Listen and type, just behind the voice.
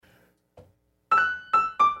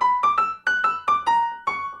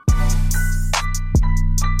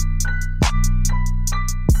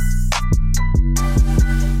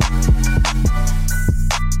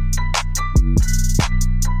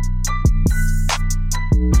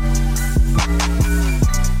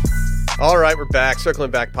All right, we're back.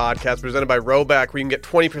 Circling Back podcast presented by Roback, where you can get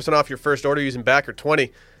 20% off your first order using Backer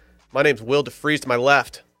 20. My name's Will DeFries. To my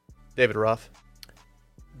left, David Ruff.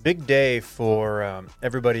 Big day for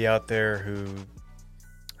everybody out there who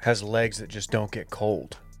has legs that just don't get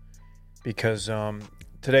cold. Because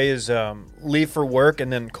today is leave for work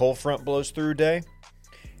and then cold front blows through day.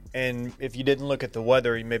 And if you didn't look at the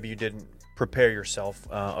weather, maybe you didn't prepare yourself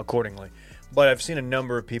accordingly. But I've seen a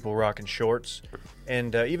number of people rocking shorts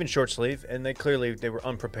and even short sleeve, and they were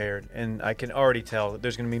unprepared. And I can already tell that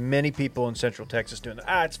there's going to be many people in Central Texas doing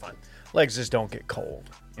that. It's fine. Legs just don't get cold,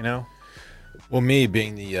 you know? Well, me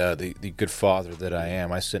being the good father that I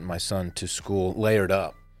am, I sent my son to school layered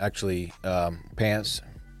up. Actually, pants,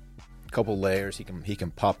 a couple layers. He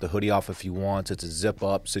can pop the hoodie off if he wants. It's a zip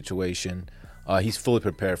up situation. He's fully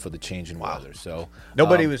prepared for the change in weather. So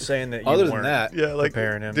Nobody was saying that you other weren't than that,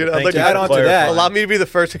 preparing him. Dude, But I'd like thank you to add for on to clarifying. that. Allow me to be the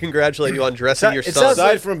first to congratulate you on dressing your son.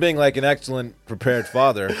 aside from being like an excellent prepared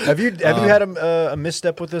father, Have you had a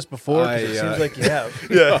misstep with this before? 'Cause it seems like you have.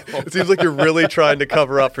 Yeah, it seems like you're really trying to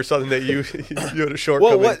cover up for something that you had a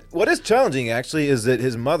shortcoming. well, what is challenging actually is that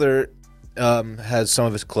his mother has some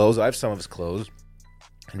of his clothes. I have some of his clothes.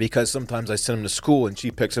 Because sometimes I send him to school and she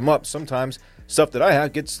picks him up. Sometimes stuff that I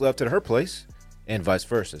have gets left at her place and vice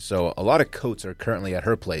versa. So a lot of coats are currently at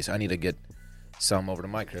her place. I need to get some over to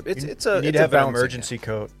my crib. You need to have an emergency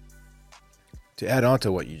coat. To add on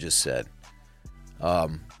to what you just said,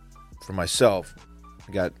 for myself,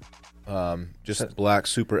 I got just black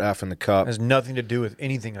Super F in the cup. Has nothing to do with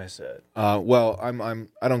anything I said. Well,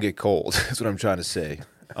 I don't get cold. That's what I'm trying to say.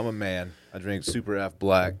 I'm a man. I drink Super F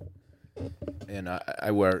black. And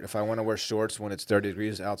I wear, if I want to wear shorts when it's 30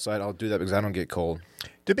 degrees outside, I'll do that because I don't get cold.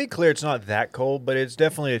 To be clear, it's not that cold, but it's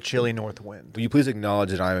definitely a chilly north wind. Will you please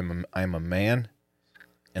acknowledge that I am a man?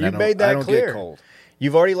 And You made that I don't clear. get cold.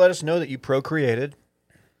 You've already let us know that you procreated.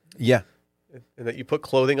 Yeah. and that you put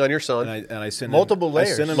clothing on your son. And I send Multiple him, layers.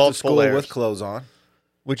 I send him Multiple to school layers. with clothes on.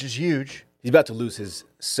 Which is huge. He's about to lose his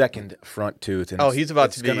second front tooth. And He's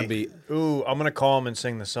about to It's going to be Ooh, I'm going to call him and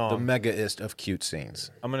sing the the song. megaist of cute scenes.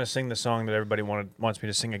 I'm going to sing the song that everybody wants me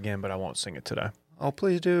to sing again, but I won't sing it today. Oh,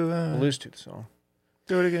 please do. The Loose Tooth song.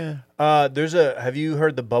 Do it again. Have you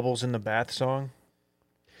heard the Bubbles in the Bath song?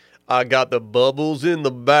 I got the bubbles in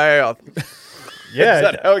the bath. Yeah, Is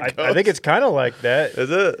that how it I goes? think it's kind of like that. Is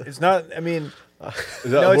it? It's not, I mean,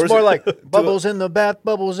 Is that- no, it's where's more it- like bubbles in the bath,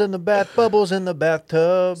 bubbles in the bath, bubbles in the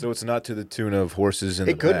bathtub. So it's not to the tune of horses in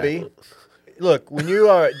the It could bath. be. Look, when you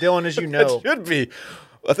are, Dylan, as you know, It should be.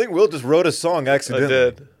 I think Will just wrote a song I accidentally.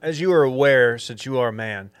 did. as you are aware, since you are a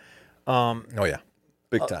man, Oh, yeah.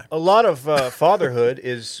 Big time. a lot of fatherhood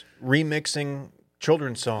is remixing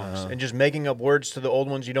children's songs and just making up words to the old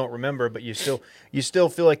ones you don't remember, but you still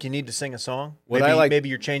feel like you need to sing a song. What I like- Maybe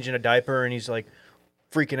you're changing a diaper and he's like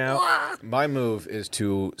freaking out. My move is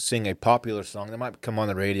to sing a popular song that might come on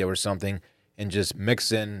the radio or something and just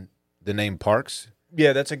mix in the name Parks,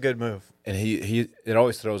 Yeah, that's a good move. and it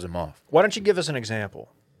always throws him off. Why don't you give us an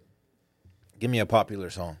example? Give me a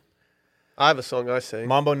popular song. I have a song I sing.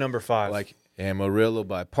 Mambo number 5. Like Amarillo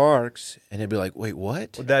by Parks, and he'd be like, wait,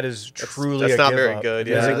 what? That is truly that's a not give very up. good,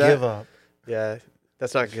 That's yeah. a give up. Yeah,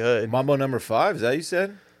 that's not good. Mambo number 5, is that what you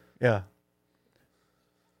said? Yeah.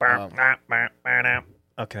 Um,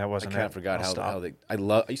 Okay, that I wasn't kind it. of forgot I'll how stop. they. I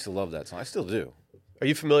used to love that song. I still do. Are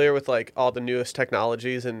you familiar with like all the newest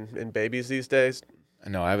technologies in babies these days?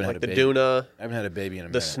 No, I haven't Like had a the baby. Duna, I haven't had a baby in a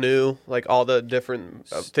the minute. snoo, like all the different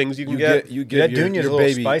things you can You get. get you Yeah, give your, Dunya's your a little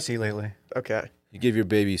baby spicy lately. Okay. you give your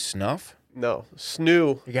baby snuff. No,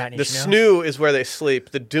 snoo. You got any the snoo? snoo is where they sleep.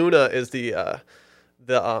 The Duna is the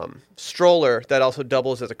stroller that also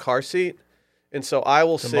doubles as a car seat. And so I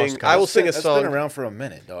will sing. must I will That's sing a That's song. been around for a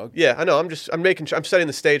minute, dog. Yeah, I know. I'm making sure. I'm setting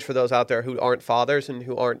the stage for those out there who aren't fathers and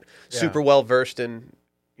who aren't super well versed in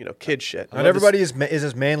kid shit. Not everybody is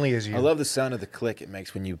as manly as you. I love the sound of the click it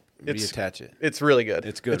makes when you It's- reattach it. It's really good.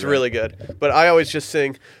 It's good, It's right? really good. But I always just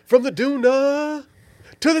sing from the Duna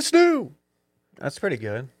to the snoo. That's pretty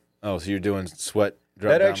good. Oh, so you're doing sweat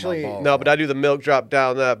drop That down actually- my balls. No, but I do the milk drop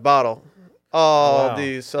down that bottle. Oh, Wow.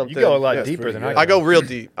 these something. You go a lot That's deeper pretty than good. I I go. go real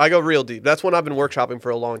deep. I go real deep. That's one I've been workshopping for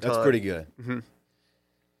a long time. That's pretty good. Mm-hmm.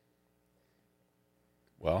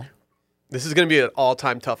 Well, This is going to be an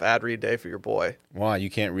all-time tough ad read day for your boy. why you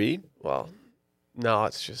can't read? Well, no,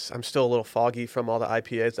 it's just I'm still a little foggy from all the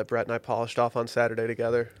IPAs that Brett and I polished off on Saturday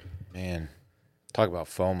together. Man, talk about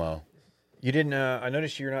FOMO. You didn't. I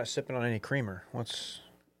noticed you're not sipping on any creamer.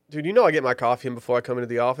 Dude, you know I get my coffee in before I come into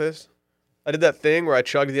the office. I did that thing where I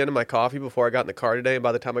chugged the end of my coffee before I got in the car today, and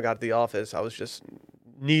by the time I got to the office, I was just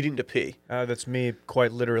needing to pee. That's me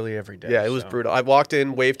quite literally every day. Yeah, it was so. brutal. I walked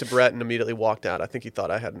in, waved to Brett, and immediately walked out. I think he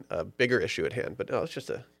thought I had a bigger issue at hand, but no, it's just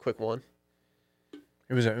a quick one.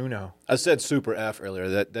 It was a Uno. I said super F earlier.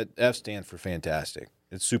 That F stands for fantastic.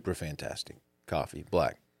 It's super fantastic. Coffee,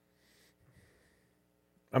 black.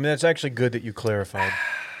 I mean, that's actually good that you clarified.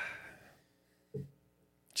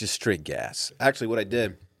 Just straight gas. Actually, what I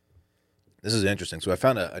did, this is interesting. So I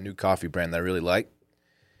found a new coffee brand that I really like.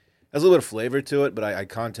 Has a little bit of flavor to it, but I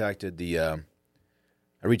contacted I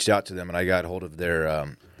reached out to them and I got hold of their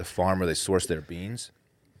the farm where they source their beans.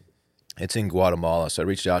 It's in Guatemala, so I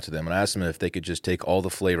reached out to them and I asked them if they could just take all the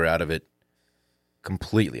flavor out of it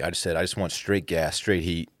completely. I just said I just want straight gas, straight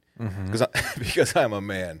heat, because I'm a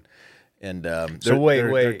man. And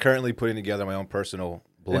they're currently putting together my own personal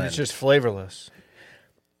blend. And it's just flavorless.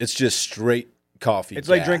 It's just straight coffee. It's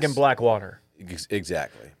like drinking black water.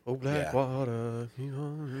 Exactly. Oh, black water.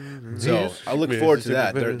 So I look forward to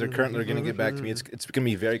that. They're currently going to get back to me. It's going to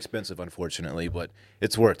be very expensive, unfortunately, but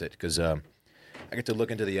it's worth it because I get to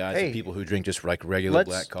look into the eyes of people who drink just like regular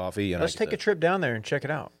black coffee. And let's take a trip down there and check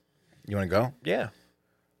it out. You want to go? Yeah.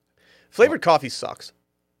 Flavored coffee sucks.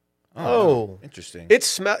 Oh. Interesting. It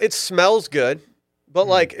smells good, but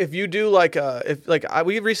like if you do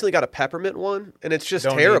we recently got a peppermint one and it's just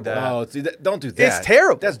Don't need terrible. that. Oh, see, don't do that. It's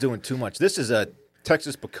terrible. That's doing too much. This is a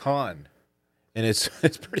Texas pecan, and it's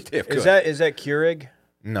pretty damn good. Is that Keurig?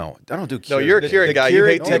 No, I don't do Keurig. No, you're a Keurig guy. You Keurig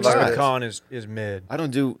hate the Texas environment. pecan is mid. I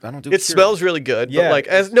don't do It Keurig. smells really good, Yeah. but like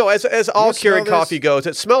as all smell Keurig this? coffee goes,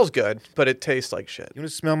 it smells good, but it tastes like shit. You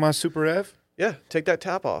want to smell my Super F? Yeah, take that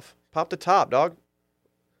tap off. Pop the top, dog.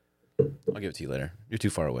 I'll give it to you later. You're too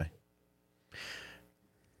far away.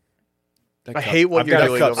 That I cup- hate what I've you're got a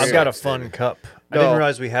doing cup. over I've here. got a fun cup. I No. didn't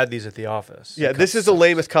realize we had these at the office. Yeah, this is the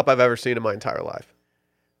lamest cup I've ever seen in my entire life.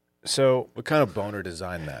 So What kind of boner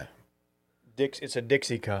designed that? it's a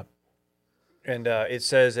Dixie cup, and it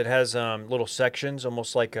says it has little sections,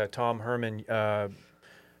 almost like a Tom Herman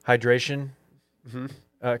hydration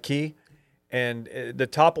key. And the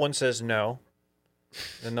top one says no.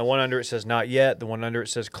 Then the one under it says not yet. The one under it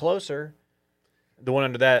says closer. The one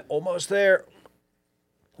under that almost there.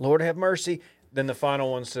 Lord have mercy. Then the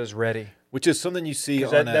final one says ready. Which is something you see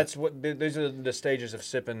on That's what these are the stages of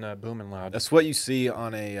sipping Booming Loud. That's what you see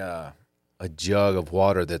on a jug of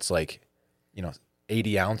water that's like,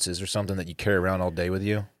 80 ounces or something that you carry around all day with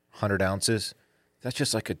you, 100 ounces. That's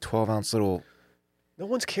just like a 12-ounce little... No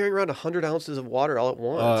one's carrying around 100 ounces of water all at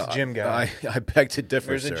once. Gym guy. I beg to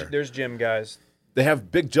differ, sir. There's gym guys. They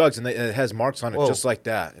have big jugs, and it has marks on it just like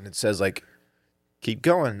that. And it says, like, keep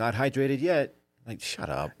going, not hydrated yet. Like, shut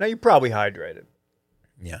up. Now, you're probably hydrated.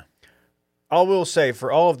 Yeah. I will say,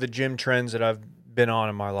 for all of the gym trends that I've been on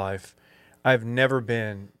in my life, I've never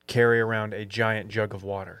been carry around a giant jug of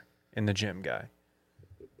water in the gym guy.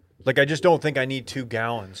 Like, I just don't think I need 2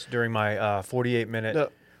 gallons during my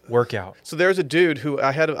 48-minute workout. So there's a dude who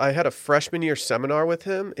I had a freshman year seminar with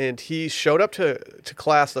him, and he showed up to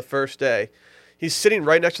class the first day. He's sitting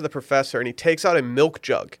right next to the professor, and he takes out a milk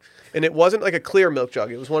jug. And it wasn't like a clear milk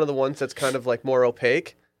jug. It was one of the ones that's kind of like more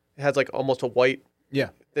opaque. It has like almost a white... Yeah.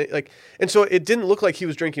 And so it didn't look like he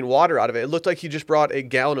was drinking water out of it. It looked like he just brought a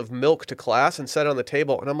gallon of milk to class and set it on the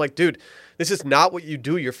table. And I'm like, dude, this is not what you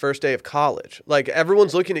do your first day of college. Like,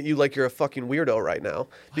 everyone's looking at you like you're a fucking weirdo right now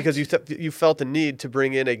because you felt the need to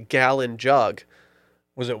bring in a gallon jug.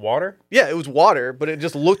 Was it water? Yeah, it was water, but it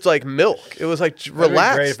just looked like milk. It was like, That'd be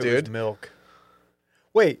relax, great if dude. It was milk.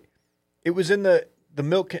 Wait, it was in the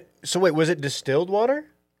milk. So wait, was it distilled water?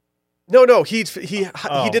 No, he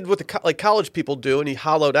did what the college people do, and he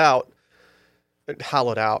hollowed out.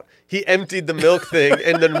 He emptied the milk thing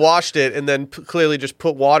and then washed it, and then clearly just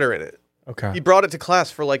put water in it. Okay. He brought it to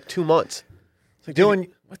class for like 2 months. It's like, Dylan,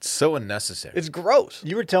 What's so unnecessary? it's gross.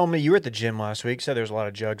 you were telling me you were at the gym last week. Said there's a lot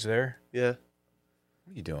of jugs there. Yeah.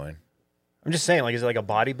 What are you doing? I'm just saying, like, is it like a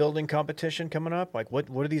bodybuilding competition coming up? Like, what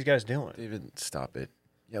are these guys doing? David, stop it.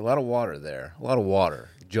 Yeah, a lot of water there. A lot of water.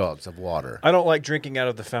 Jugs of water. I don't like drinking out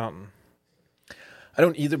of the fountain. I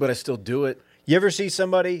don't either, but I still do it. You ever see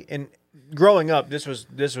somebody, and growing up, this was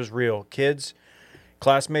real. Kids,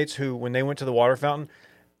 classmates who, when they went to the water fountain,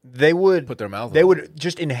 they would Put their mouth They on would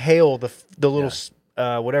just inhale the little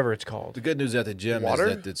whatever it's called. The good news at the gym Water?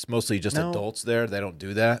 is that it's mostly just No. adults there. They don't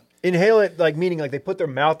do that. Inhale it, like meaning like they put their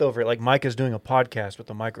mouth over it, like Micah's doing a podcast with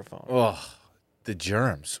a microphone. Oh, the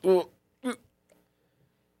germs. Oh.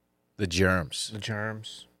 The germs. The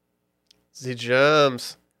germs. The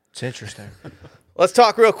germs. It's interesting. Let's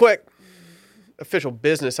talk real quick. Official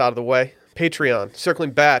business out of the way. Patreon.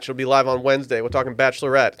 Circling Batch. It'll be live on Wednesday. We're talking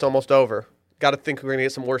Bachelorette. It's almost over. Got to think we're going to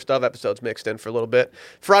get some worst of episodes mixed in for a little bit.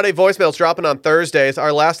 Friday voicemails dropping on Thursdays.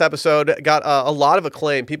 Our last episode got a lot of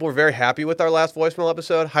acclaim. People were very happy with our last voicemail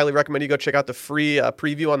episode. Highly recommend you go check out the free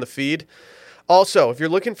preview on the feed. Also, if you're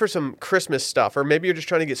looking for some Christmas stuff, or maybe you're just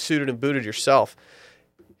trying to get suited and booted yourself,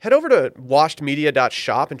 head over to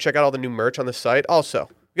washedmedia.shop and check out all the new merch on the site. Also,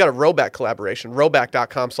 we got a Roback collaboration,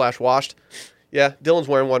 roback.com/washed. Yeah, Dylan's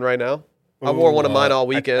wearing one right now. I wore one of mine all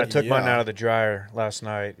weekend. I took mine out of the dryer last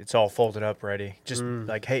night. It's all folded up ready. Just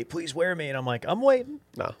like, hey, please wear me. And I'm like, I'm waiting.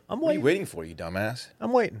 No. I'm What are you waiting. waiting for, you dumbass?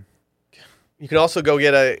 I'm waiting. You can also go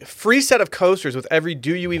get a free set of coasters with every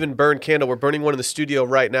Do You Even Burn candle. We're burning one in the studio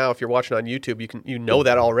right now. If you're watching on YouTube, you know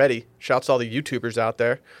that already. Shouts to all the YouTubers out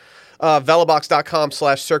there.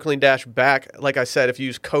 Velobox.com/circling-back. Like I said, if you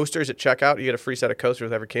use coasters at checkout, you get a free set of coasters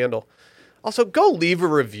with every candle. Also, go leave a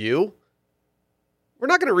review. We're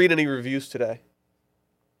not going to read any reviews today.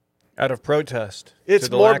 Out of protest. It's to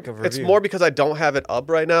the more. lack of It's review. more because I don't have it up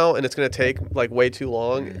right now, and it's going to take like way too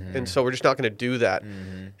long, and so we're just not going to do that.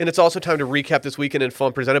 And it's also time to recap this weekend in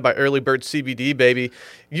fun, presented by Early Bird CBD. Baby,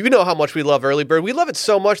 you know how much we love Early Bird. We love it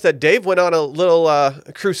so much that Dave went on a little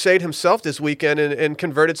crusade himself this weekend and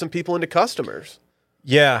converted some people into customers.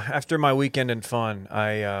 Yeah, after my weekend in fun,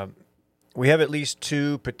 we have at least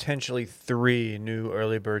 2, potentially 3 new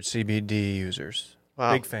Early Bird CBD users.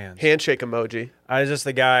 Wow. Big fans. Handshake emoji. I was just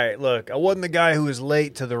the guy. Look, I wasn't the guy who was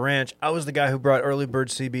late to the ranch. I was the guy who brought Early Bird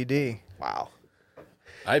CBD. Wow.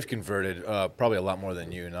 I've converted probably a lot more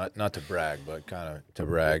than you. Not to brag, but kind of to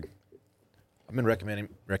brag. I've been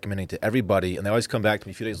recommending to everybody, and they always come back to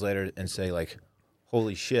me a few days later and say, like,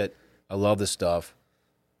 holy shit, I love this stuff.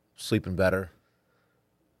 Sleeping better.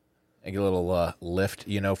 I get a little lift,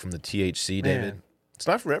 from the THC, David. Man. It's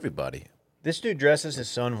not for everybody. This dude dresses his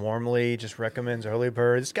son warmly, just recommends Early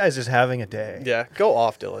Bird. This guy's just having a day. Yeah, go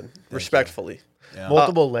off, Dylan. Respectfully. Yeah.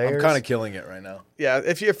 Multiple layers. I'm kind of killing it right now. Yeah,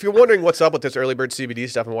 if you're wondering what's up with this Early Bird CBD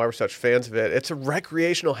stuff and why we're such fans of it, it's a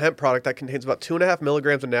recreational hemp product that contains about 2.5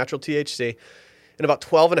 milligrams of natural THC and about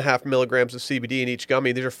 12.5 milligrams of CBD in each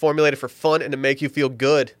gummy. These are formulated for fun and to make you feel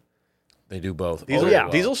good. They do both. These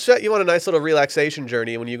will set you on a nice little relaxation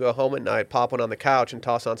journey when you go home at night, pop one on the couch, and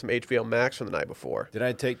toss on some HBO Max from the night before. Did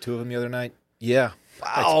I take 2 of them the other night? Yeah.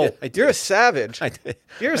 Wow, I did. you're a savage. I did.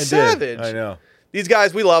 You're a I did. savage. I know. These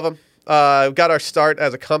guys, we love them. Got our start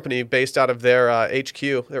as a company based out of their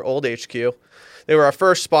HQ, their old HQ. They were our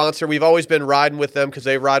first sponsor. We've always been riding with them because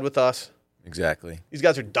they ride with us. Exactly. These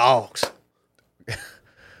guys are dogs.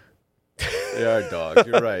 They are dogs.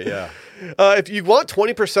 You're right, yeah. If you want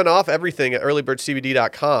 20% off everything at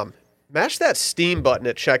earlybirdcbd.com, mash that Steam button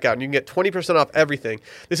at checkout, and you can get 20% off everything.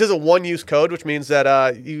 This is a one-use code, which means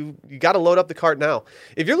that you got to load up the cart now.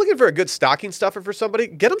 If you're looking for a good stocking stuffer for somebody,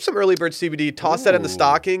 get them some Early Bird CBD, toss that in the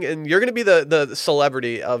stocking, and you're going to be the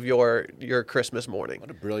celebrity of your Christmas morning.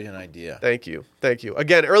 What a brilliant idea. Thank you. Thank you.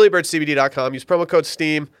 Again, earlybirdcbd.com. Use promo code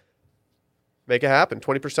STEAM. Make it happen.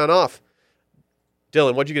 20% off.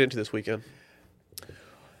 Dylan, what'd you get into this weekend?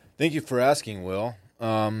 Thank you for asking, Will.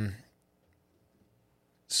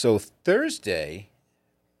 So Thursday,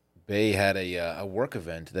 Bay had a work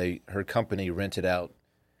event. Her company rented out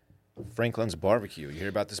Franklin's Barbecue. You hear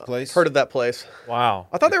about this place? Heard of that place. Wow.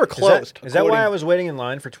 I thought they were closed. Is that why I was waiting in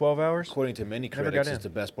line for 12 hours? According to many Never critics, got it's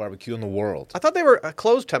in. the best barbecue in the world. I thought they were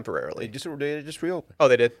closed They temporarily. just reopened. Oh,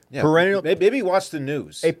 they did? Yeah. Perennial- Maybe watch the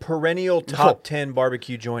news. A perennial top 10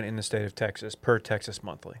 barbecue joint in the state of Texas per Texas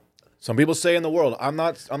Monthly. Some people say in the world, I'm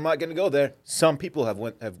not going to go there. Some people have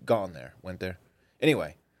went there.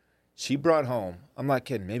 Anyway, she brought home, I'm not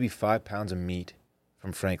kidding, maybe 5 pounds of meat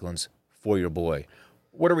from Franklin's for your boy.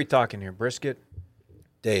 What are we talking here? Brisket?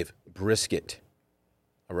 Dave, brisket.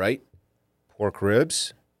 All right? Pork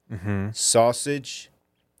ribs, sausage,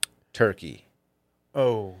 turkey.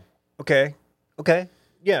 Oh, okay. Okay.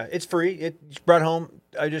 Yeah, it's free. It's brought home.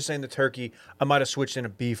 I'm just saying the turkey. I might have switched in a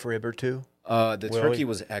beef rib or two. The turkey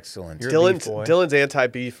was excellent. You're a beef boy. Dylan's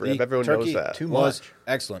anti-beef rib. The Everyone knows turkey that. Too was much.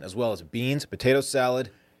 excellent, as well as beans, potato salad,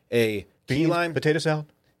 a key Beans, lime potato salad.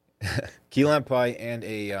 pie, and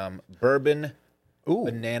a bourbon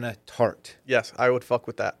banana tart. Yes, I would fuck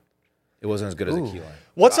with that. It wasn't as good as a key lime.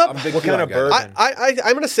 What's up? I'm a big What key kind lime of guy. bourbon?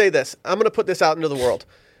 I'm going to say this. I'm going to put this out into the world.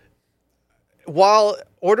 While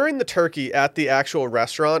ordering the turkey at the actual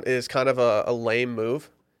restaurant is kind of a lame move,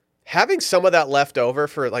 having some of that left over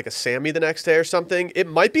for like a Sammy the next day or something, it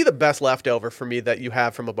might be the best leftover for me that you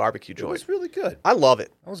have from a barbecue It joint. was really good. I love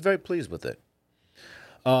it. I was very pleased with it.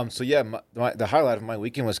 So yeah, the highlight of my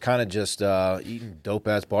weekend was kind of just eating dope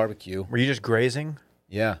ass barbecue. Were you just grazing?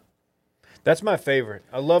 Yeah, That's my favorite.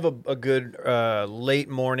 I love a good late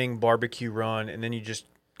morning barbecue run, and then you just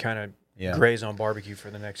kind of Yeah. graze on barbecue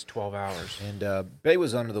for the next 12 hours. And Bay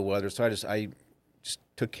was under the weather, so I just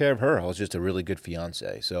took care of her. I was just a really good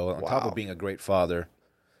fiance. So on top Wow. of being a great father,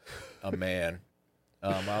 a man,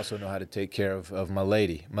 I also know how to take care of my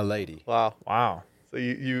lady. My lady. Wow. Wow. So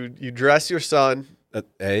you dress your son.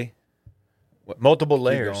 Hey, Multiple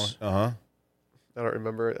layers. Uh huh. I don't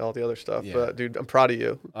remember all the other stuff, Yeah. but dude, I'm proud of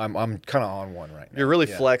you. I'm kind of on one right now. You're really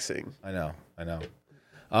Yeah. flexing. I know. And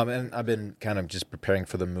I've been kind of just preparing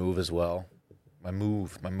for the move as well. My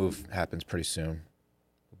move happens pretty soon.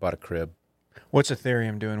 We bought a crib. What's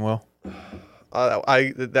Ethereum doing, Will?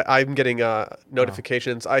 I'm getting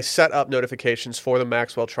notifications. I set up notifications for the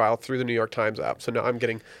Maxwell trial through the New York Times app, so now I'm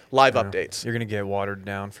getting live updates. You're going to get watered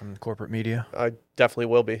down from the corporate media. I definitely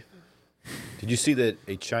will be. Did you see that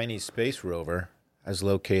a Chinese space rover has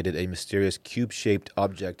located a mysterious cube-shaped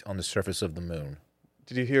object on the surface of the moon?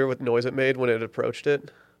 Did you hear what noise it made when it approached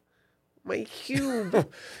it? My cube,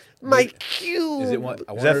 my cube. Is it one? I Is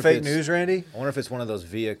wonder that if fake it's- news, Randy? I wonder if it's one of those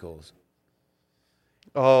vehicles.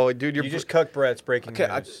 Oh, dude, You just cucked Brett's breaking Okay,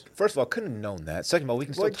 news. first of all, I couldn't have known that. Second of all, we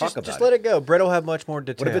can still Well, talk about just it. let it go. Brett will have much more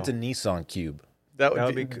detail. What if it's a Nissan Cube? that that would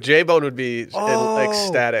would be be cool. J-Bone would be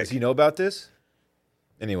ecstatic. Does he know about this?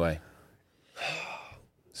 Anyway.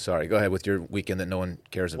 Sorry, go ahead with your weekend that no one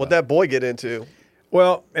cares about. What'd that boy get into?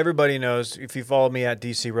 Well, everybody knows. If you follow me at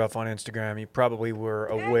DC Ruff on Instagram, you probably were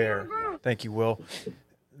aware. Thank you, Will.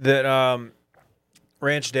 That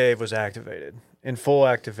Ranch Dave was activated in full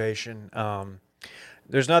activation.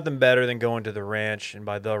 There's nothing better than going to the ranch, and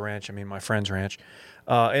by the ranch I mean my friend's ranch,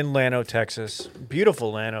 in Llano, Texas.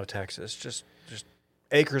 Beautiful Llano, Texas. Just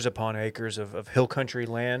acres upon acres of hill country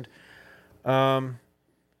land.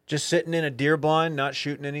 Just sitting in a deer blind, not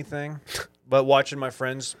shooting anything, but watching my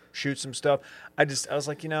friends shoot some stuff. I was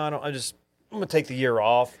like, I'm gonna take the year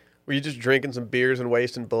off. Were you just drinking some beers and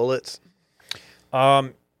wasting bullets?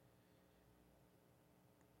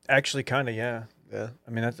 Actually, kind of, yeah. Yeah.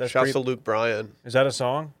 I mean, that's Shouts pretty, to Luke Bryan. is that a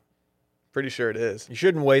song? Pretty sure it is. You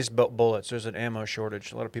shouldn't waste bullets. There's an ammo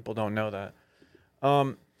shortage. A lot of people don't know that.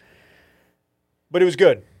 But it was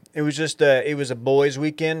good. It was just it was a boys'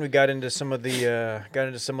 weekend. We got into some of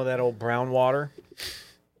that old brown water.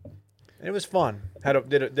 And it was fun.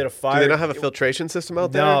 Did a fire. Do they not have a filtration system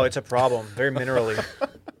out there? No, it's a problem. Very minerally,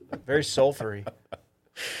 very sulfury.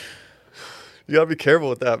 You gotta be careful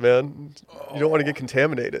with that, man. You don't want to get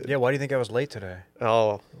contaminated. Yeah. Why do you think I was late today?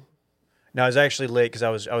 Oh, No, I was actually late because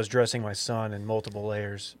I was dressing my son in multiple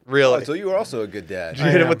layers. really? Oh, so you were also a good dad. Did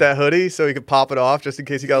you hit him am. with that hoodie so he could pop it off just in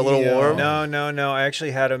case he got a little Yeah. warm? No. I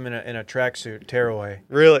actually had him in a tracksuit tearaway.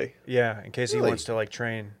 Really? Yeah, in case he Really? wants to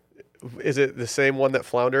train. Is it the same one that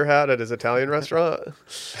Flounder had at his Italian restaurant?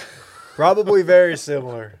 Probably very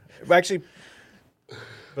similar. Actually,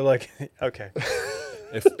 but okay.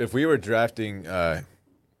 If we were drafting, we're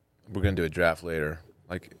gonna do a draft later.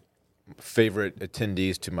 Favorite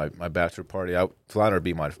attendees to my bachelor party, Flounder would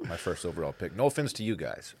be my first overall pick. No offense to you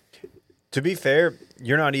guys. To be fair,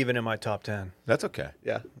 you're not even in my top 10. That's okay.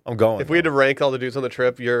 Yeah. I'm going. If we had to rank all the dudes on the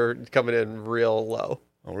trip, you're coming in real low.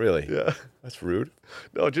 Oh, really? Yeah. That's rude.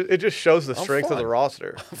 No, it just shows the strength of the fun.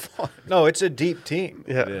 roster. No, it's a deep team.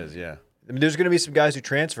 Yeah. It is. Yeah. I mean, there's going to be some guys who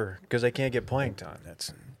transfer because they can't get playing time.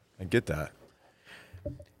 I get that.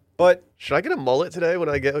 But Should I get a mullet today when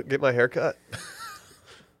I get my hair cut?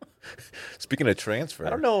 Speaking of transfer, I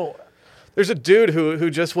don't know. There's a dude who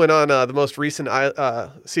just went on the most recent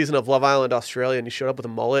season of Love Island Australia, and he showed up with a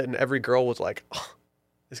mullet, and every girl was like, oh,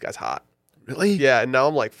 this guy's hot. Really? Yeah, and now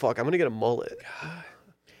I'm like, fuck, I'm going to get a mullet.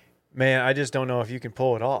 Man, I just don't know if you can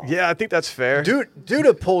pull it off. Yeah, I think that's fair. Dude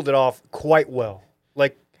have pulled it off quite well.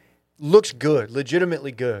 Looks good,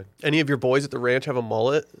 legitimately good. Any of your boys at the ranch have a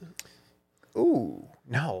mullet? Ooh,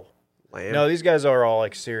 no. Lamb. No, these guys are all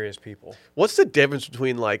serious people. What's the difference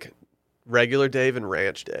between regular Dave and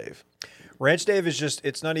Ranch Dave? Ranch Dave is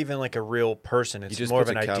it's not even a real person. He It's just more of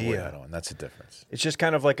puts an a cowboy idea. hat on. That's the difference. It's just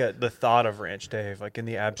kind of the thought of Ranch Dave, in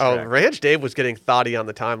the Oh, abstract. Ranch Dave was getting thoughty on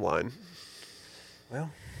the timeline. Well,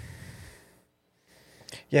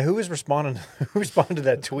 yeah. Who responded to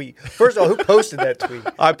that tweet? First of all, who posted that tweet?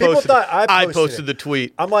 I People posted. thought I posted posted it. the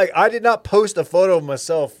tweet. I'm like, I did not post a photo of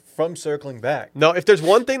myself from circling back. No, if there's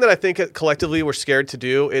one thing that I think collectively we're scared to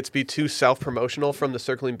do, it's be too self-promotional from the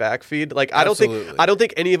circling back feed. I don't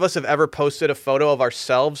think any of us have ever posted a photo of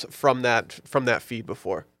ourselves from that feed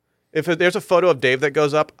before. If there's a photo of Dave that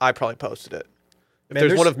goes up, I probably posted it. If Man,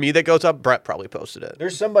 there's one of me that goes up, Brett probably posted it.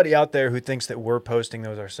 There's somebody out there who thinks that we're posting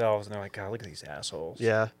those ourselves, and they're like, God, look at these assholes.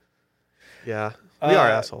 Yeah, yeah, we are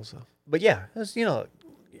assholes though. But yeah, it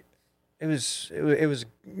was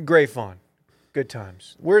great fun, good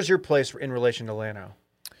times. Where's your place in relation to Llano?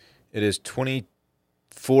 It is 22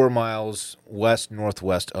 4 miles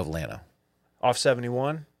west-northwest of Llano. Off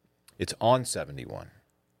 71? It's on 71.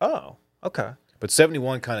 Oh, okay. But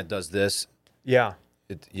 71 kind of does this. Yeah.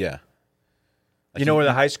 Yeah. You know where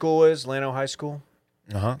the high school is? Llano High School?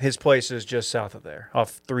 Uh-huh. His place is just south of there,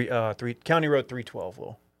 off County Road 312,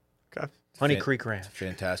 Will. Okay. Honey Creek Ranch.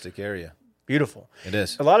 Fantastic area. Beautiful. It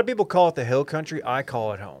is. A lot of people call it the hill country. I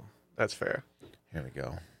call it home. That's fair. Here we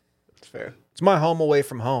go. That's fair. It's my home away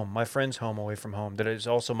from home. My friend's home away from home. That is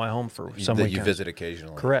also my home for some That weekends. you visit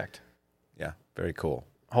occasionally. Correct. Yeah, very cool.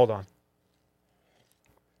 Hold on.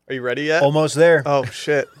 Are you ready yet? Almost there. Oh,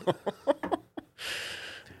 shit.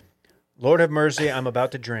 Lord have mercy, I'm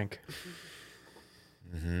about to drink.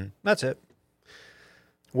 That's it.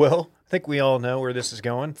 Well, I think we all know where this is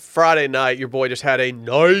going. Friday night, your boy just had a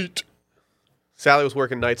night. Sally was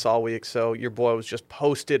working nights all week, so your boy was just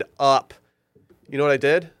posted up. You know what I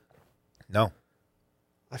did? No.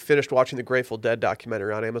 I finished watching the Grateful Dead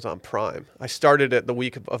documentary on Amazon Prime. I started it the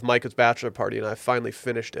week of Micah's bachelor party, and I finally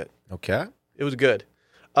finished it. Okay. It was good.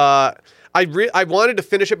 I wanted to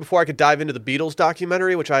finish it before I could dive into the Beatles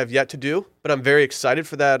documentary, which I have yet to do, but I'm very excited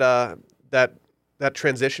for that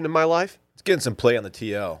transition in my life. It's getting some play on the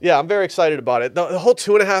TL. Yeah, I'm very excited about it. The whole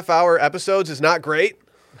 2.5 hour episodes is not great.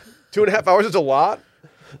 2.5 hours is a lot.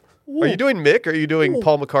 Are you doing Mick or are you doing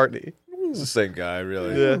Paul McCartney? It's the same guy,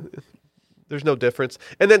 really. Yeah. There's no difference.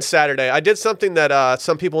 And then Saturday, I did something that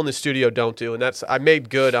some people in the studio don't do, and that's I made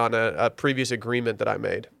good on a previous agreement that I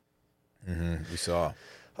made. We saw.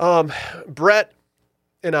 Brett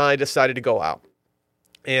and I decided to go out.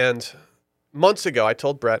 And months ago, I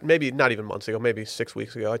told Brett, maybe not even months ago, maybe 6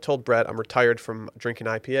 weeks ago, I told Brett I'm retired from drinking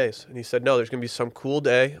IPAs. And he said, no, there's going to be some cool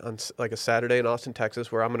day on like a Saturday in Austin,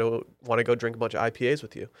 Texas, where I'm going to want to go drink a bunch of IPAs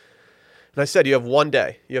with you. And I said, you have one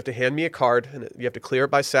day. You have to hand me a card, and you have to clear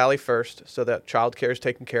it by Sally first so that childcare is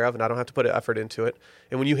taken care of, and I don't have to put effort into it.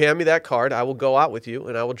 And when you hand me that card, I will go out with you,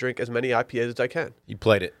 and I will drink as many IPAs as I can. You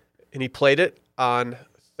played it. And he played it on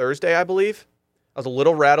Thursday, I believe. I was a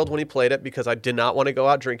little rattled when he played it because I did not want to go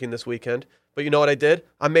out drinking this weekend. But you know what I did?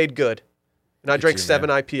 I made good. And I drank 7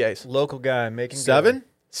 IPAs. Local guy making 7? good.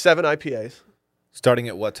 7 IPAs. Starting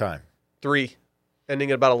at what time? 3.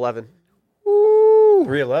 Ending at about 11.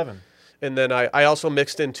 311. And then I also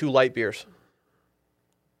mixed in 2 light beers.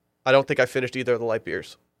 I don't think I finished either of the light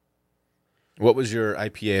beers. What was your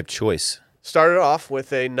IPA of choice? Started off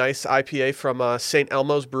with a nice IPA from St.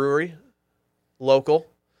 Elmo's Brewery, local.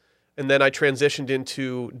 And then I transitioned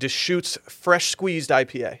into Deschutes Fresh Squeezed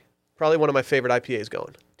IPA. Probably one of my favorite IPAs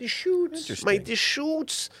going. Deschutes. My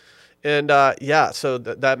Deschutes. And so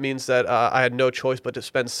that means that I had no choice but to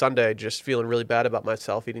spend Sunday just feeling really bad about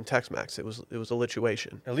myself eating Tex-Mex. It was a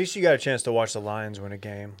lituation. At least you got a chance to watch the Lions win a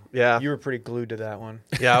game. Yeah. You were pretty glued to that one.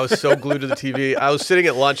 Yeah, I was so glued to the TV. I was sitting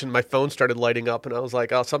at lunch and my phone started lighting up and I was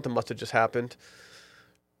like, oh, something must have just happened.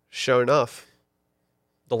 Sure enough,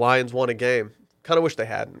 the Lions won a game. Kind of wish they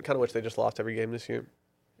hadn't. Kind of wish they just lost every game this year.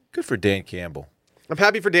 Good for Dan Campbell. I'm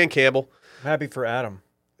happy for Dan Campbell. I'm happy for Adam.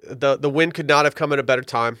 The win could not have come at a better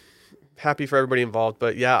time. Happy for everybody involved.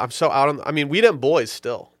 But yeah, I'm so out on. I mean, we them boys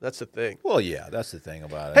still. That's the thing. Well, yeah, that's the thing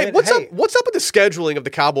about it. Hey, what's up with the scheduling of the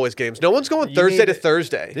Cowboys games? No one's going You Thursday need to to-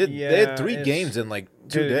 Thursday. They had 3 games in like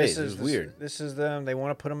 2 days. It was weird. This is them. They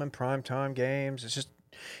want to put them in primetime games. It's just,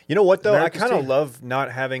 you know what though? America's I kind of team. love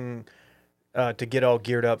not having to get all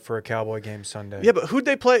geared up for a Cowboy game Sunday. Yeah, but who'd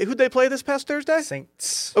they play? Who'd they play this past Thursday?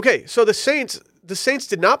 Saints. Okay, so the Saints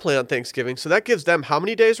did not play on Thanksgiving, so that gives them how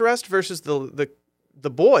many days rest versus the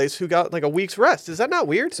boys who got like a week's rest. Is that not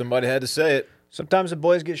weird? Somebody had to say it. Sometimes the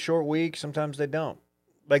boys get short weeks. Sometimes they don't.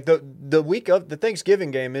 Like the week of the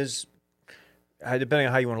Thanksgiving game is, depending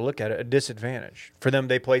on how you want to look at it, a disadvantage for them.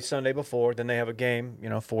 They play Sunday before, then they have a game.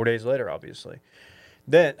 4 days later, obviously.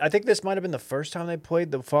 Then I think this might have been the first time they played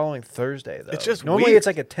the following Thursday. Though It's just normally weird. it's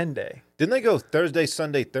like a 10-day. Didn't they go Thursday,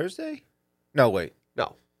 Sunday, Thursday? No, wait.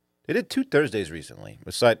 No. They did 2 Thursdays recently.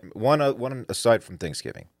 One aside from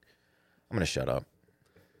Thanksgiving. I'm gonna shut up.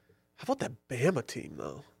 How about that Bama team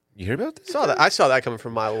though? You hear about this? I saw that coming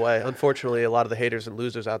from a mile away. Unfortunately, a lot of the haters and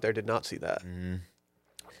losers out there did not see that.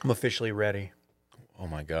 I'm officially ready. Oh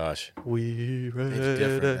my gosh, We it's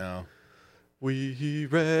different ready. now. We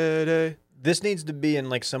ready. This needs to be in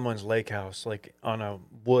like someone's lake house, like on a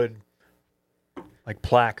wood, like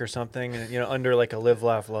plaque or something, and under like a live,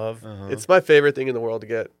 laugh, love. It's my favorite thing in the world to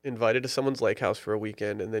get invited to someone's lake house for a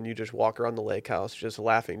weekend, and then you just walk around the lake house just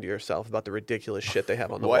laughing to yourself about the ridiculous shit they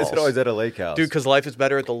have on the Why walls. is it always at a lake house? Dude, because life is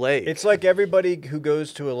better at the lake. It's like everybody who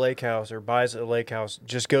goes to a lake house or buys a lake house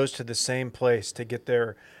just goes to the same place to get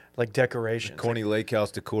their like decorations. Corny Lake House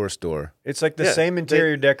decor store. It's like the Yeah, same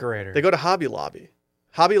interior decorator. They go to Hobby Lobby.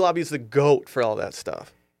 Hobby Lobby is the GOAT for all that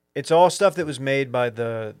stuff. It's all stuff that was made by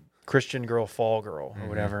the Christian Girl Fall Girl or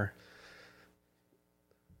whatever.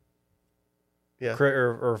 Yeah.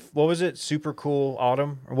 Or what was it? Super Cool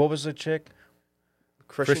Autumn? Or what was the chick?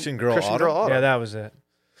 Christian Girl Autumn? Yeah, that was it.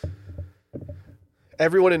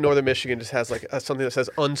 Everyone in northern Michigan just has like something that says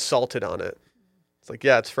unsalted on it. It's like,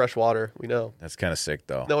 yeah, it's fresh water. We know. That's kind of sick,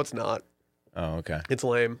 though. No, it's not. Oh, okay. It's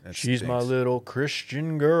lame. That She's stinks. my little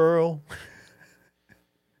Christian girl.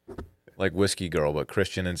 Like Whiskey Girl, but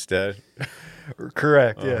Christian instead.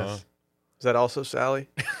 Correct, Uh-huh. Is that also Sally?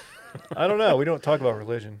 I don't know. We don't talk about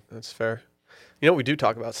religion. That's fair. You know what we do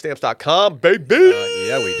talk about? Stamps.com, baby!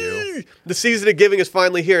 Yeah, we do. The season of giving is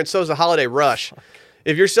finally here, and so is the holiday rush.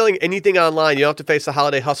 If you're selling anything online, you don't have to face the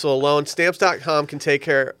holiday hustle alone. Stamps.com can take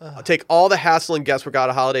all the hassle and guesswork out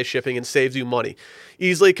of holiday shipping and saves you money.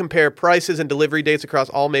 Easily compare prices and delivery dates across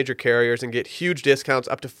all major carriers and get huge discounts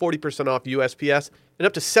up to 40% off USPS and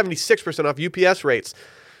up to 76% off UPS rates.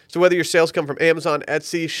 So whether your sales come from Amazon,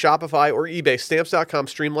 Etsy, Shopify, or eBay, Stamps.com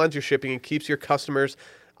streamlines your shipping and keeps your customers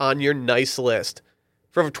on your nice list.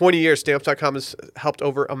 For over 20 years, Stamps.com has helped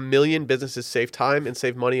over 1 million businesses save time and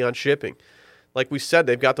save money on shipping. Like we said,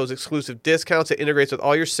 they've got those exclusive discounts. It integrates with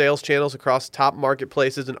all your sales channels across top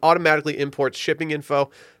marketplaces and automatically imports shipping info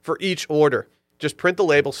for each order. Just print the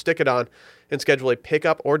label, stick it on, and schedule a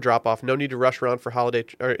pickup or drop-off. No need to rush around for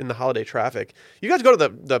in the holiday traffic. You guys go to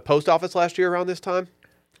the post office last year around this time?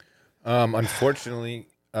 Unfortunately,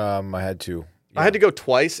 I had to. I had to go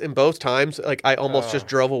twice, and both times, like I almost just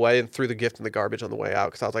drove away and threw the gift in the garbage on the way out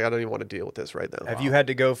because I was like, I don't even want to deal with this right now. Have you had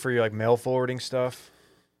to go for your like mail forwarding stuff?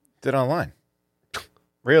 Did online.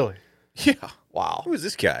 Really? Yeah. Wow. Who is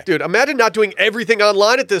this guy? Dude, imagine not doing everything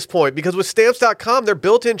online at this point because with Stamps.com, their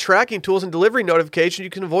built-in tracking tools and delivery notification,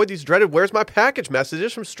 you can avoid these dreaded "Where's my package"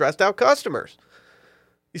 messages from stressed-out customers.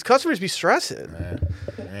 These customers be stressing.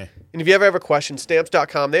 And if you ever have a question,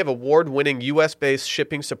 Stamps.com, they have award-winning U.S.-based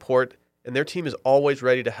shipping support, and their team is always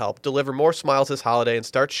ready to help. Deliver more smiles this holiday and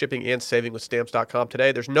start shipping and saving with Stamps.com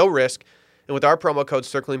today. There's no risk. And with our promo code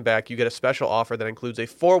Circling Back, you get a special offer that includes a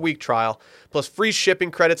 4-week trial, plus free shipping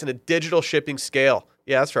credits and a digital shipping scale.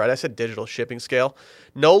 Yeah, that's right. I said digital shipping scale.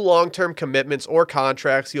 No long-term commitments or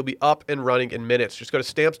contracts. You'll be up and running in minutes. Just go to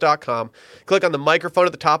Stamps.com, click on the microphone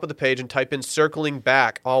at the top of the page, and type in Circling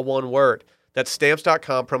Back, all one word. That's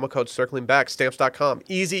Stamps.com, promo code Circling Back, Stamps.com.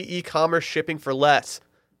 Easy e-commerce shipping for less.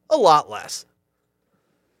 A lot less.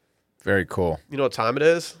 Very cool. You know what time it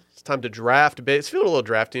is? It's time to draft. It's feeling a little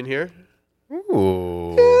drafty in here. Ooh.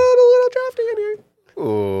 A little drafty in here.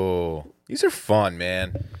 Ooh. These are fun,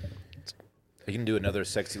 man. You can do another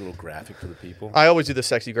sexy little graphic for the people. I always do the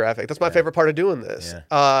sexy graphic. That's my favorite part of doing this.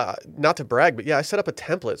 Yeah. Not to brag, but yeah, I set up a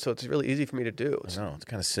template, so it's really easy for me to do. I know. It's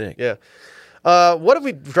kind of sick. Yeah. What have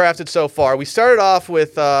we drafted so far? We started off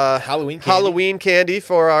with Halloween candy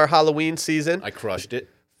for our Halloween season. I crushed it.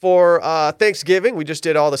 For Thanksgiving, we just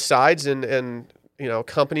did all the sides and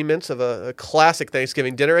accompaniments of a classic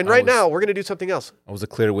Thanksgiving dinner. And right now, we're going to do something else. I was a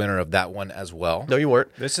clear winner of that one as well. No, you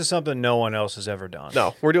weren't. This is something no one else has ever done.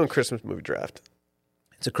 No, we're doing Christmas movie draft.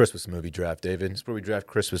 It's a Christmas movie draft, David. It's where we draft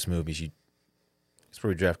Christmas movies. It's where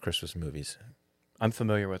we draft Christmas movies. I'm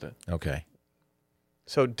familiar with it. Okay.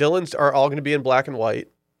 So Dylan's are all going to be in black and white.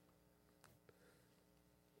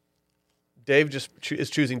 Dave just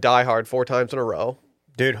is choosing Die Hard 4 times in a row.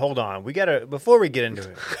 Dude, hold on. We gotta before we get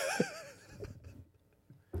into it.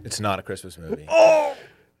 It's not a Christmas movie. Oh!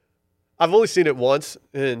 I've only seen it once,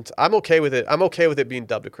 and I'm okay with it. I'm okay with it being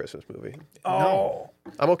dubbed a Christmas movie. Oh,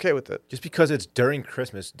 I'm okay with it. Just because it's during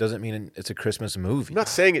Christmas doesn't mean it's a Christmas movie. I'm not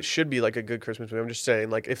saying it should be like a good Christmas movie. I'm just saying,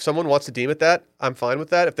 like, if someone wants to deem it that, I'm fine with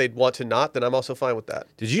that. If they want to not, then I'm also fine with that.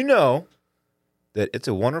 Did you know that It's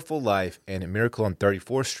a Wonderful Life and A Miracle on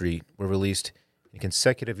 34th Street were released in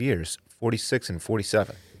consecutive years, 46 and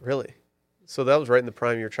 47? Really? So that was right in the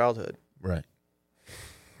prime of your childhood. Right.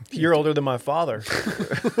 you're older than my father.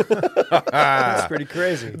 That's pretty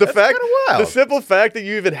crazy. The simple fact that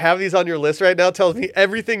you even have these on your list right now tells me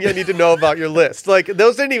everything you need to know about your list. Like,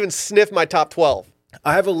 those didn't even sniff my top 12.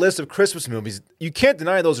 I have a list of Christmas movies. You can't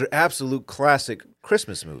deny those are absolute classic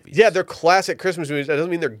Christmas movies. Yeah, they're classic Christmas movies. That doesn't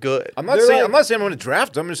mean they're good. I'm not saying I'm going to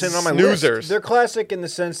draft them. I'm just saying on my list. Snoozers. They're classic in the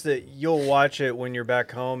sense that you'll watch it when you're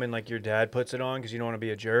back home and like your dad puts it on because you don't want to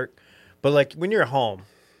be a jerk. But like when you're home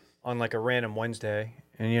on like a random Wednesday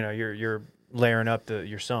and you're layering up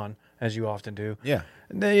your son as you often do. Yeah.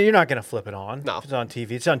 Then you're not going to flip it on. No. If it's on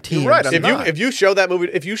TV. It's on TV. You're right. If you show that movie,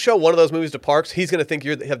 if you show one of those movies to Parks, he's going to think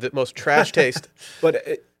you have the most trash taste. But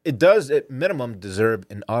it does, at minimum, deserve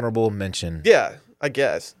an honorable mention. Yeah, I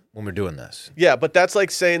guess. when we're doing this. Yeah, but that's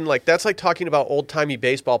like saying that's like talking about old-timey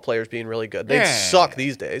baseball players being really good. They suck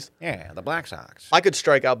these days. Yeah, the Black Sox. I could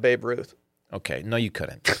strike out Babe Ruth. Okay, no, you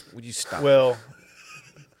couldn't. Would you stop? Well,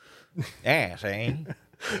 yeah, see?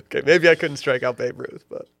 Okay, maybe I couldn't strike out Babe Ruth,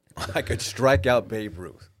 but I could strike out Babe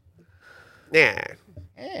Ruth. yeah.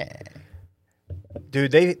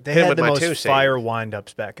 dude, they him had with the my most two-seam. fire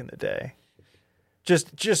wind-ups back in the day.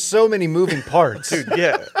 Just so many moving parts. Dude,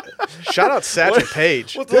 yeah. Shout out Satchel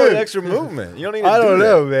Paige. What's all that extra movement? You don't even I don't do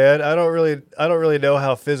know, that. man. I don't really know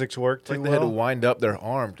how physics work too Like they had to well. wind up their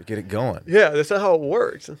arm to get it going. Yeah, that's not how it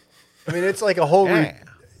works. I mean, it's like a whole. Yeah.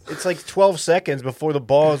 It's like 12 seconds before the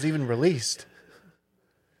ball is even released.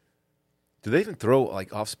 Do they even throw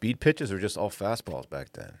like off-speed pitches or just all fastballs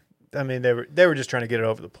back then? I mean, they were just trying to get it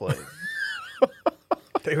over the plate.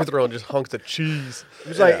 They were throwing just hunks of cheese. It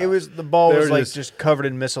was like the ball They was were like just- just covered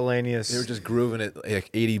in miscellaneous. They were just grooving it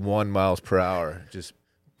like 81 miles per hour, just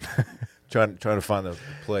trying to find the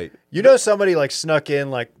plate. You know, somebody like snuck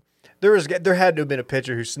in like there had to have been a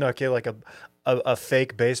pitcher who snuck in like a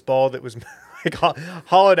fake baseball that was like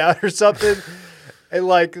hollowed out or something, and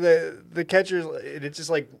like the catcher's it's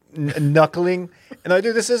just like knuckling, and I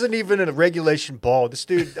do this isn't even a regulation ball. This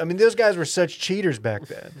dude, I mean, those guys were such cheaters back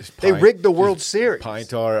then. They pine- rigged the World Series. Pine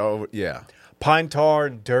tar, yeah. Pine tar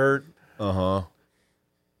and dirt.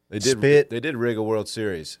 They did. Spit. They did rig a World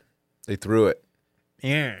Series. They threw it.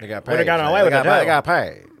 Yeah, They got paid. would have gotten man. away with it. They got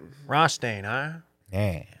paid. Rothstein, huh?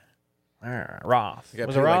 Yeah. Roth. They got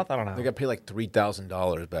Was it paid Roth? like- I don't know. They got paid like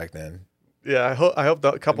 $3,000 back then. Yeah, I hope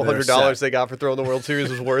the couple They're $100 set. they got for throwing the World Series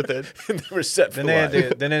was worth it. They were set for Then they had life.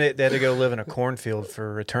 to, they had to go live in a cornfield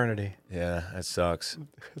for eternity, Yeah, that sucks.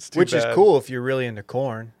 It's too which is bad. cool if you're really into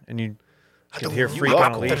corn and you can hear "Freak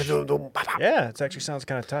on a Leash." I'm Yeah, it actually sounds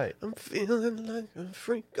kind of tight. feeling like a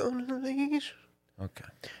freak on a leash. Okay.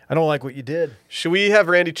 I don't like what you did. Should we have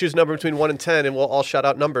Randy choose a number between 1 and 10, and we'll all shout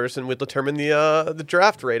out numbers, and we'll determine the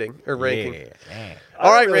draft rating or ranking? Yeah.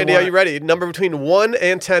 All right, really Randy, want- are you ready? Number between 1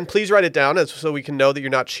 and 10. Please write it down so we can know that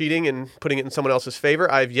you're not cheating and putting it in someone else's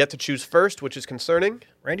favor. I have yet to choose first, which is concerning.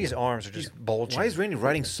 Randy's arms are just bulging. Why is Randy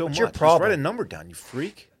writing so What's much? your Just problem? write a number down, you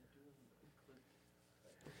freak.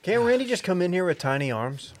 Can't Randy just come in here with tiny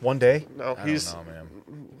arms one day? No, I don't know, man.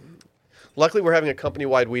 Luckily, we're having a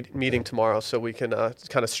company-wide meeting tomorrow, so we can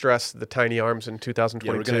kind of stress the tiny arms in Yeah,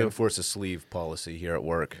 2022. we're going to enforce a sleeve policy here at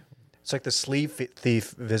work. It's like the sleeve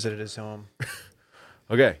thief visited his home.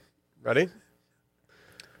 Okay. Ready?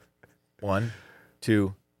 1,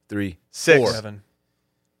 2, 3, 6. 4. 7.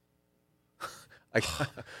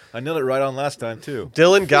 I nailed it right on last time, too.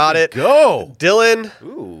 Dylan got it. Go! Dylan,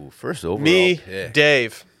 Ooh, first overall me, pick.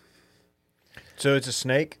 Dave. So it's a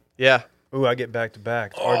snake. Yeah, Ooh, I get back to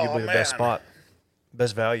back. Arguably the best man. spot,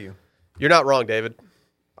 best value. you're not wrong, David.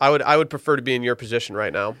 I would prefer to be in your position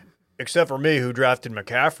right now. Except for me, who drafted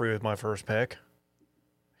McCaffrey with my first pick.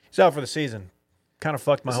 He's out for the season. Kind of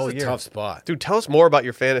fucked my This whole is a year. tough spot. Dude, tell us more about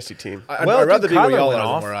your fantasy team. I'd Well, rather dude, be where Kyler y'all went are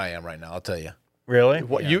off. than where I am right now, I'll tell you. Really?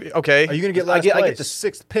 What Yeah. you okay? Are you going to get I last get place? the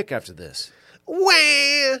 6th pick after this.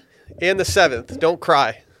 Wah! And the 7th. Don't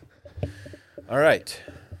cry. All right.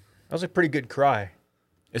 That was a pretty good cry.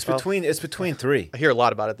 It's between 3. I hear a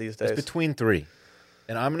lot about it these days. It's between 3.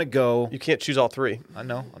 And I'm going to go. You can't choose all three. I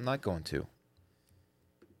know. I'm not going to.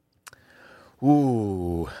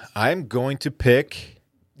 Ooh. I'm going to pick.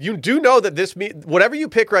 You do know that whatever you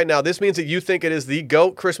pick right now, this means that you think it is the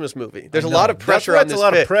GOAT Christmas movie. There's a lot of pressure on this That's a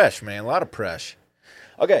lot pick. of pressure, man. A lot of pressure.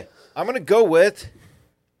 Okay. I'm going to go with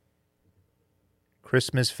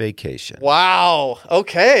Christmas Vacation. Wow.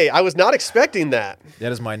 Okay. I was not expecting that.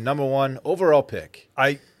 That is my number 1 overall pick.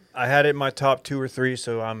 I had it in my top 2 or 3,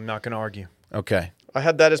 so I'm not going to argue. Okay. I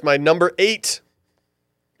had that as my number 8.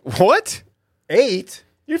 What? 8?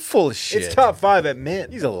 You're full of shit. It's top 5 at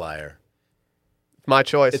mint. He's a liar. My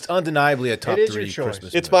choice. It's undeniably a top It is 3 your choice.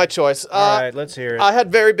 Christmas It's movie. my choice. All right, let's hear it. I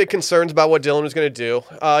had very big concerns about what Dylan was going to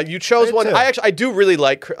do. You chose did one. too. I do really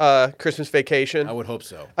like Christmas Vacation. I would hope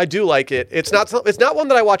so. I do like it. It's not one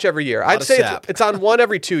that I watch every year. I'd of say sap. it's on one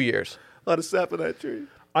every 2 years. A lot of sap in that tree.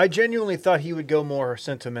 I genuinely thought he would go more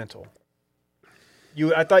sentimental.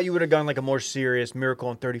 I thought you would have gone like a more serious Miracle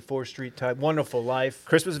on 34th Street type, Wonderful Life.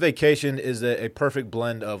 Christmas Vacation is a perfect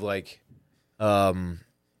blend of like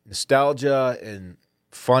nostalgia and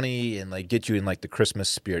funny and like get you in like the Christmas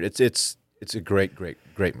spirit. It's a great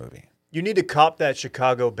movie. You need to cop that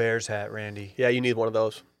Chicago Bears hat, Randy. Yeah, you need one of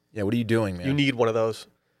those. Yeah, what are you doing, man? You need one of those.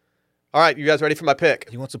 All right, you guys ready for my pick?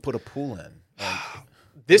 He wants to put a pool in. Like,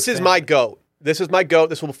 This is my GOAT. This is my GOAT.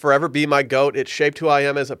 This will forever be my GOAT. It shaped who I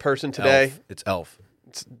am as a person today. Elf. It's Elf.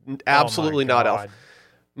 It's absolutely Oh my not God. Elf.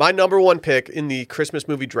 My number 1 pick in the Christmas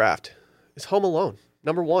movie draft is Home Alone.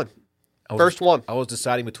 Number one. I was- First one. I was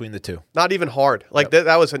deciding between the two. Not even hard. Like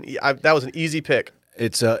that was an easy pick.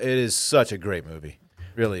 It is such a great movie.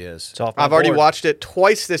 Really is. It's off my I've already board. watched it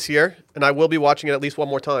twice this year, and I will be watching it at least one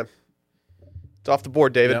more time. It's off the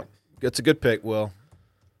board, David. Yep. It's a good pick, Will.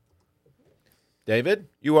 David,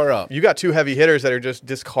 you are up. You got two heavy hitters that are just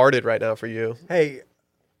discarded right now for you. Hey,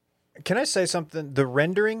 can I say something? The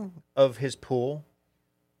rendering of his pool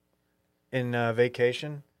in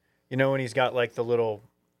Vacation, you know, when he's got like the little,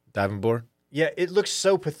 Diving board. yeah, it looks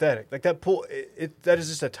so pathetic. Like that pool, that is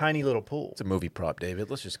just a tiny little pool. It's a movie prop, David.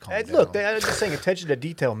 Let's just calm Hey, down. look, I'm just saying attention to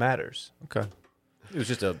detail matters. Okay. It was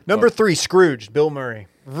just a Number 3, Scrooged, Bill Murray.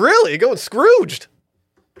 Really? Going Scrooged?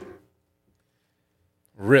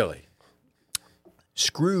 Really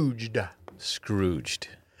Scrooged. Scrooged.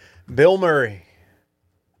 Bill Murray.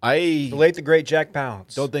 I The late, the great Jack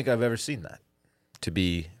Palance. don't think I've ever seen that, to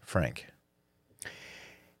be frank.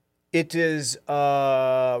 It is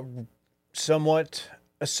a somewhat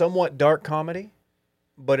dark comedy,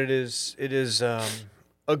 but it is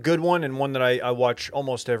a good one and one that I watch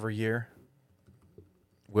almost every year.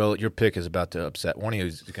 Well, your pick is about to upset. One of you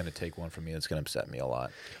is going to take one from me that's going to upset me a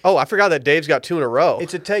lot. Oh, I forgot that Dave's got two in a row.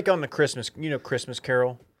 It's a take on the Christmas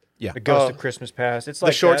Carol. Yeah. The Ghost Oh. of Christmas Past. It's the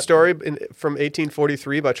like short that, story from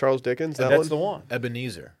 1843 by Charles Dickens. and That that's one? the one.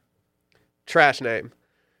 Ebenezer. Trash name.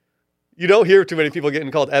 You don't hear too many people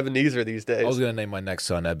getting called Ebenezer these days. I was going to name my next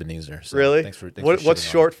son Ebenezer. So Really? Thanks for What's shitting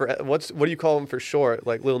short for? What do you call him for short?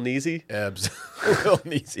 Like Lil Neasy? on Ebs. Real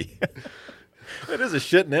easy. That is a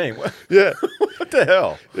shit name. What Yeah, the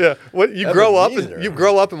hell? yeah. What you Ebenezer.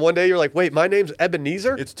 grow up and one day you're like, wait, my name's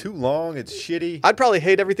Ebenezer. It's too long. It's shitty. I'd probably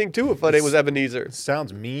hate everything too if my name was Ebenezer. It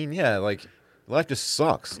sounds mean. Yeah, like life just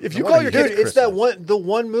sucks. If No you wonder call your hate kid- Dude, it's that Christmas. the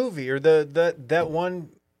one movie or that one.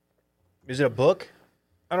 Is it a book?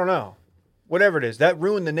 I don't know. Whatever it is, that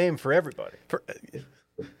ruined the name for everybody.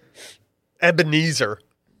 Ebenezer.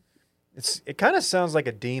 It kind of sounds like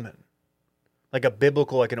a demon, like a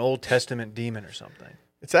biblical, like an Old Testament demon or something.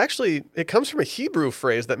 It comes from a Hebrew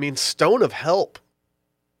phrase that means stone of help.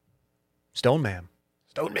 Stone Man.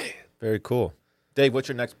 Stone man. Very cool. Dave, what's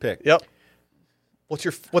your next pick? Yep.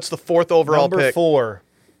 What's the fourth overall Number pick? 4,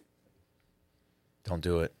 Don't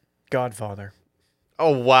do it. Godfather.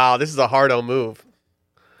 Oh wow, this is a hard-o move.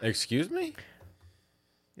 Excuse me?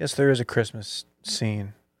 Yes, there is a Christmas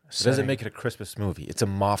scene. It doesn't make it a Christmas movie. It's a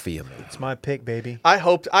mafia movie. It's my pick, baby. I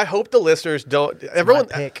hope the listeners don't. Everyone,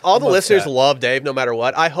 pick. all the I'm listeners upset. love Dave no matter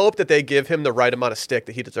what. I hope that they give him the right amount of stick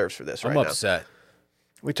that he deserves for this I'm right upset.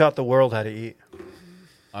 We taught the world how to eat.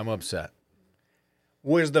 I'm upset.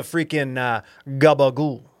 Where's the freaking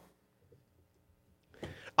gabagool? now.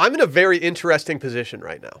 I'm in a very interesting position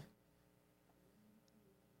right now.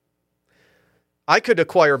 I could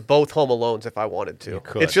acquire both Home Alones if I wanted to. You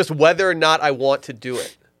could. It's just whether or not I want to do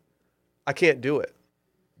it. I can't do it.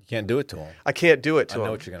 You can't do it to him. I can't do it to I know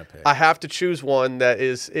him. what you're going to pick. I have to choose one that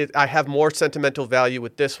is. I have more sentimental value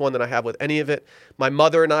with this one than I have with any of it. My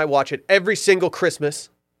mother and I watch it every single Christmas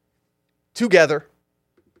together.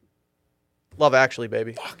 Love Actually,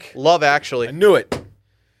 baby. Fuck. Love Actually. I knew it.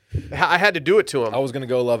 I had to do it to him. I was going to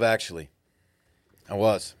go Love Actually. I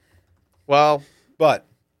was. Well, But,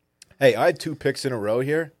 hey, I had 2 picks in a row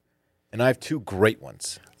here, and I have 2 great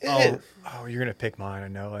ones. Oh, you're gonna pick mine. I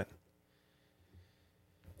know it.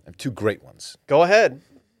 I have 2 great ones. go ahead.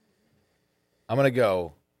 I'm going to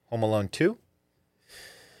go Home Alone 2.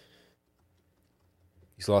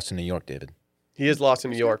 He's Lost in New York, David. He is Lost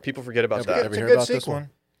in New York. People forget about Ever that. It's a hear good about this sequel. one?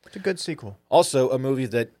 It's a good sequel. Also, a movie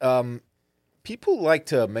that people like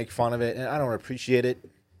to make fun of it, and I don't appreciate it.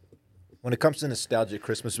 When it comes to nostalgic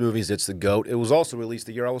Christmas movies, it's the GOAT. It was also released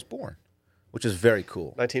the year I was born, which is very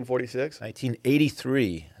cool. 1946.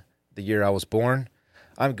 1983, the year I was born.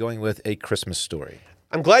 I'm going with A Christmas Story.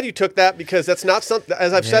 I'm glad you took that because that's not something.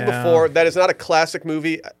 As I've said Yeah. before, that is not a classic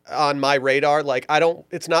movie on my radar. Like I don't.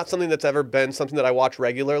 It's not something that's ever been something that I watch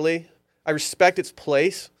regularly. I respect its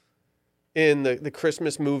place in the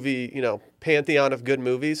Christmas movie, pantheon of good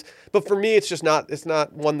movies. But for me, it's just not. It's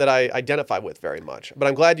not one that I identify with very much. But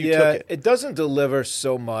I'm glad you took it. It doesn't deliver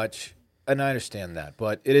so much, and I understand that.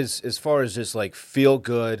 But it is, as far as just like feel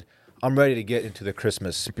good, I'm ready to get into the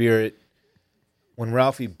Christmas spirit. When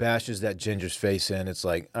Ralphie bashes that ginger's face in, it's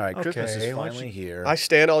like, all right, Christmas Okay, is why don't finally here. I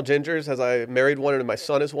stand all gingers as I married one and my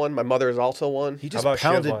son is one. My mother is also one. He just about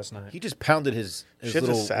Shiv pounded. last night? He just pounded his Shiv's a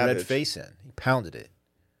little savage. red face in. He pounded it.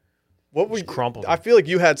 What was crumpled I him. feel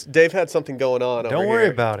like Dave had something going on. Don't over worry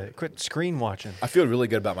here. about it. Quit screen watching. I feel really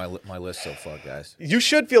good about my list so far, guys. You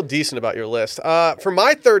should feel decent about your list. For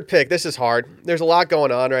my third pick, this is hard. There's a lot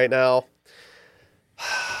going on right now.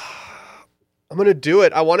 I'm going to do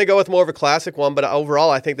it. I want to go with more of a classic one, but overall,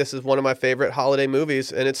 I think this is one of my favorite holiday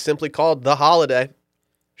movies, and it's simply called The Holiday.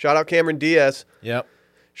 Shout out Cameron Diaz. Yep.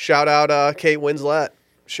 Shout out Kate Winslet.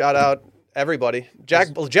 Shout out everybody.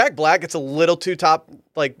 Jack Black gets a little too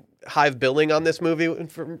high billing on this movie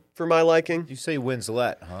for my liking. You say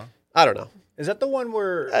Winslet, huh? I don't know. Is that the one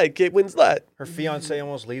where Hey, Kate Winslet. her fiance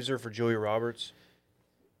almost leaves her for Julia Roberts?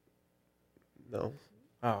 No,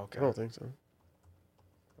 Oh, I okay. don't think so.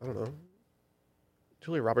 I don't know.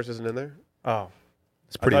 Julia Roberts isn't in there. Oh,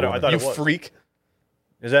 It's pretty. I thought You it was. freak.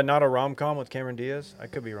 Is that not a rom-com with Cameron Diaz? I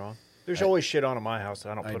could be wrong. There's always shit on in my house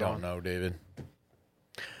that I don't I put don't on. know, David.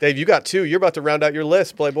 Dave, you got 2. You're about to round out your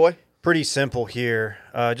list, Playboy. Pretty simple here.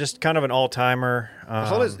 Just kind of an all-timer.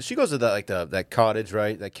 She goes to that cottage,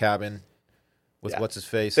 right? That cabin with Yeah. what's his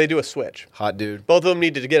face? They do a switch. Hot dude. Both of them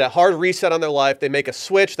needed to get a hard reset on their life. They make a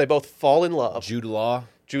switch. They both fall in love. Jude Law.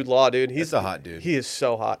 Jude Law, dude. He's a hot dude. He is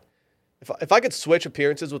so hot. If I could switch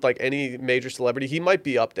appearances with any major celebrity, he might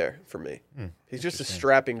be up there for me. He's just a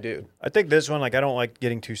strapping dude. I think this one, I don't like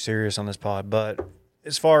getting too serious on this pod, but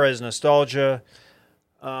as far as nostalgia,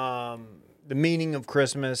 the meaning of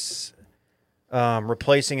Christmas,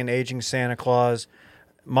 replacing an aging Santa Claus,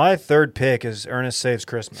 my third pick is Ernest Saves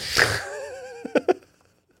Christmas.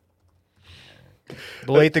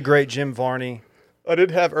 The late, the great Jim Varney. I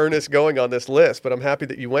didn't have Ernest going on this list, but I'm happy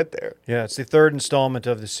that you went there. Yeah, it's the third installment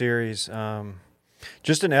of the series.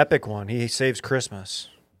 Just an epic one. He saves Christmas,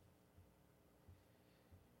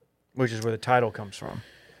 which is where the title comes from.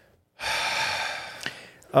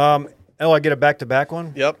 I get a back-to-back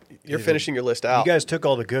one? Yep. You're finishing your list out. You guys took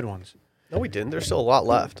all the good ones. No, we didn't. There's still a lot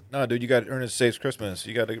left. No, dude, you got Ernest Saves Christmas.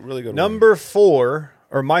 You got a really good one. Number 4,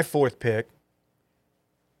 or my 4th pick.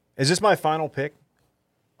 Is this my final pick?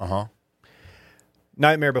 Uh-huh.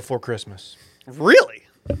 Nightmare Before Christmas. Really?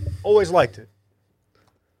 Always liked it.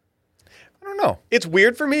 I don't know. It's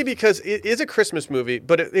weird for me because it is a Christmas movie,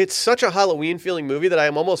 but it's such a Halloween-feeling movie that I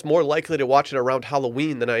am almost more likely to watch it around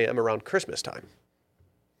Halloween than I am around Christmas time.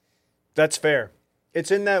 That's fair. It's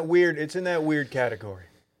in that weird category.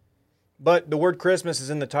 But the word Christmas is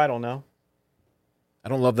in the title, no? I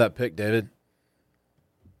don't love that pick, David.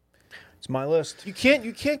 It's my list. You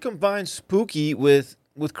can't combine spooky with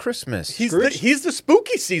Christmas. He's Scrooge? the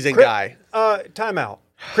spooky season guy. Time out.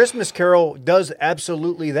 Christmas Carol does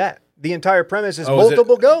absolutely that. The entire premise is Oh,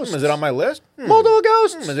 multiple ghosts. Is it on my list? Multiple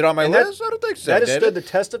ghosts. Is it on my And list? I don't think so, That has David. stood the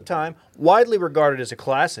test of time. Widely regarded as a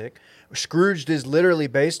classic. Scrooged is literally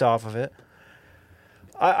based off of it.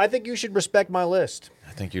 I think you should respect my list.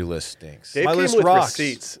 I think your list stinks. Dave My came list with rocks.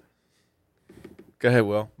 receipts. Go ahead,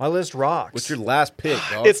 Will. My list rocks. What's your last pick,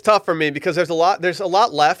 dog? It's tough for me because there's a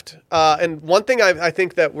lot left. And one thing I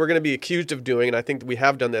think that we're going to be accused of doing, and I think that we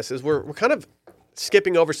have done this, is we're kind of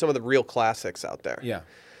skipping over some of the real classics out there. Yeah.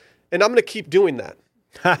 And I'm going to keep doing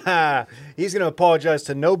that. He's going to apologize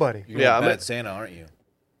to nobody. You're Yeah, a I'm bad a- Santa, aren't you?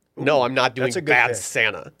 No, I'm not doing That's a good Bad pick.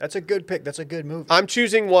 Santa. That's a good pick. That's a good movie. I'm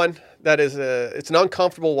choosing one that is it's an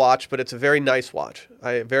uncomfortable watch, but it's a very nice watch.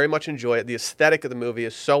 I very much enjoy it. The aesthetic of the movie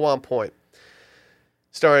is so on point.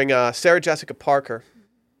 Starring Sarah Jessica Parker,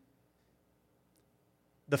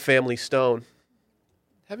 The Family Stone.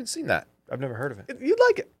 Haven't seen that. I've never heard of it. You'd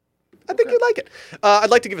like it. I think you'd like it. I'd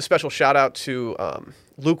like to give a special shout out to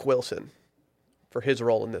Luke Wilson for his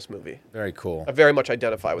role in this movie. Very cool. I very much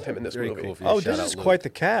identify with him in this Very movie. cool. For you Oh, to shout this out is Luke. quite the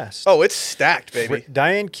cast. Oh, it's stacked, baby.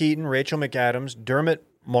 Diane Keaton, Rachel McAdams, Dermot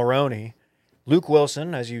Mulroney, Luke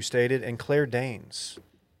Wilson, as you stated, and Claire Danes.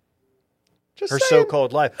 Just Her saying.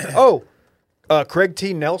 so-called life. Oh, Craig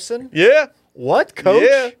T. Nelson? Yeah, What, coach?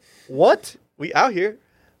 Yeah. What? we out here.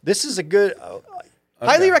 This is a good...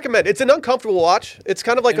 Highly recommend. It's an uncomfortable watch. It's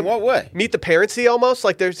kind of like In what way? Meet the Parentsy almost.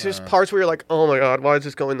 Like there's just parts where you're like, oh my god, why is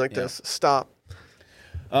this going like this? Stop.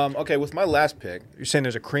 Okay, with my last pick, You're saying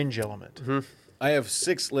there's a cringe element. I have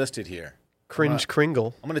 6 listed here. Cringe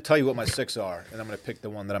Kringle. I'm going to tell you what my 6 are, and I'm going to pick the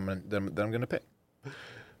one that I'm going to pick.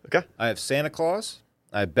 Okay. I have Santa Claus,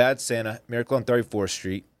 I have Bad Santa, Miracle on 34th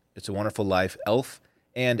Street, It's a Wonderful Life, Elf,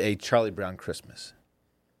 and a Charlie Brown Christmas.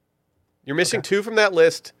 You're missing 2 from that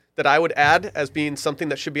list that I would add as being something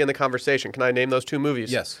that should be in the conversation. Can I name those 2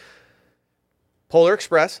 movies? Yes. Polar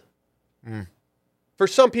Express. For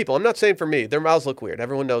some people, I'm not saying for me. Their mouths look weird.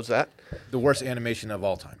 Everyone knows that. The worst animation of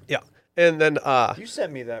all time. Yeah. And then You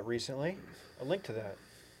sent me that recently. A link to that.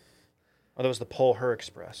 Oh, that was the Polar Her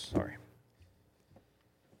Express. Sorry.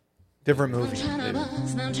 Different movie.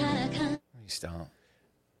 Stop.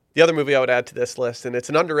 the other movie I would add to this list, and it's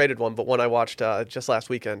an underrated one, but one I watched just last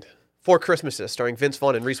weekend. Four Christmases, starring Vince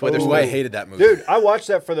Vaughn and Reese Witherspoon. Oh, I hated that movie. Dude, I watched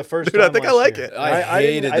that for the first Dude, I time. think I last like year. it. I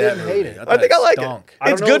hated I that didn't hate movie. it. thought I think I like stunk. it. I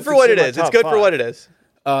don't It's know good if for it's what in it my is. It's top good for 5. what it is.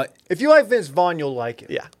 If you like Vince Vaughn, you'll like it.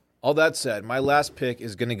 Yeah. All that said, my last pick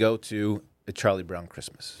is going to go to A Charlie Brown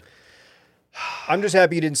Christmas. I'm just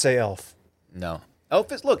happy you didn't say Elf. No.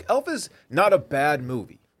 Elf is not a bad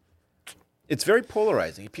movie. It's very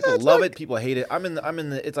polarizing. People love it, people hate it.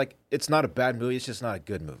 It's not a bad movie, it's just not a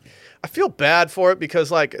good movie. I feel bad for it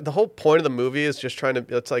because like the whole point of the movie is just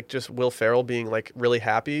it's like just Will Ferrell being like really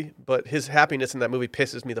happy, but his happiness in that movie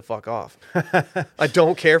pisses me the fuck off. I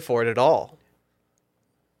don't care for it at all.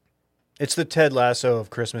 It's the Ted Lasso of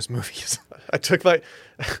Christmas movies. I took my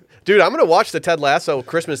dude. I'm gonna watch the Ted Lasso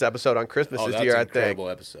Christmas episode on Christmas this year. That's I an think. incredible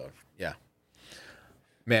episode. Yeah,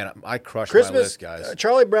 man, I crushed Christmas, my list, guys.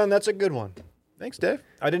 Charlie Brown, that's a good one. Thanks, Dave.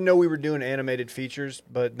 I didn't know we were doing animated features,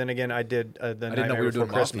 but then again, I did the I didn't know Nightmare we were Before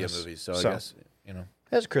doing mafia Christmas. movies, so I guess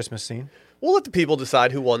That's a Christmas scene. We'll let the people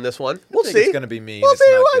decide who won this one. We'll I think see. it's gonna be me. We'll It's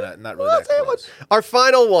see not really that close. Our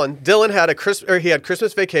final one. Dylan had he had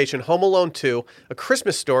Christmas Vacation, Home Alone 2, A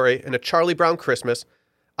Christmas Story, and A Charlie Brown Christmas.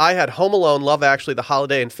 I had Home Alone, Love Actually, The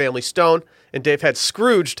Holiday, and Family Stone. And Dave had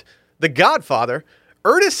Scrooged, The Godfather,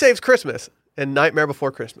 Ernest Saves Christmas, and Nightmare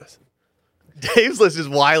Before Christmas. Dave's list is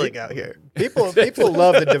wilding out here. People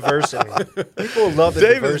love the diversity. People love the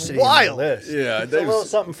Dave is diversity wild. in the list. Yeah, It's a little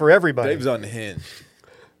something for everybody. Dave's unhinged.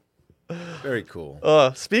 Very cool.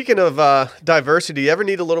 Speaking of diversity, you ever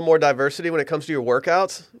need a little more diversity when it comes to your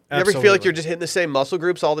workouts? You ever feel like Absolutely. you're just hitting the same muscle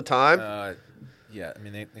groups all the time? Yeah, I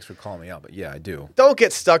mean, thanks for calling me out, but yeah, I do. Don't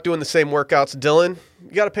get stuck doing the same workouts, Dylan.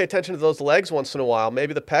 You got to pay attention to those legs once in a while,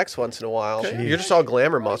 maybe the pecs once in a while. You're just all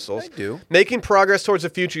glamour muscles. I do. Making progress towards the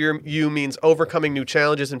future you means overcoming new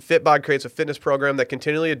challenges, and FitBod creates a fitness program that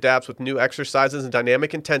continually adapts with new exercises and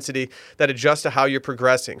dynamic intensity that adjust to how you're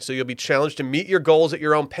progressing. So you'll be challenged to meet your goals at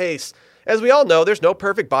your own pace. As we all know, there's no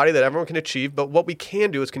perfect body that everyone can achieve, but what we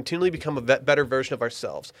can do is continually become a better version of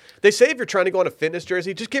ourselves. They say if you're trying to go on a fitness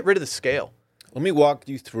jersey, just get rid of the scale. Let me walk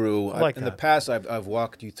you through. like in the that. past, I've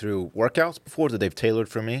walked you through workouts before that they've tailored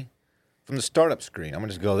for me. From the startup screen, I'm gonna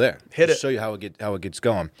just go there. Hit Just it. Show you how it gets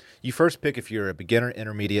going. You first pick if you're a beginner,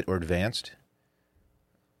 intermediate, or advanced,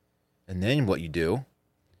 and then what you do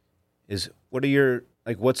is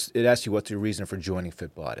it asks you what your reason for joining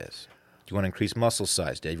FitBod is. Do you want to increase muscle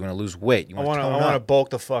size, Dave? You want to lose weight? You I want to tone want to up? bulk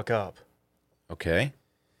the fuck up. Okay.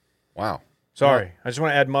 Wow. Sorry, I just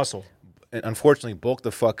want to add muscle. And unfortunately, bulk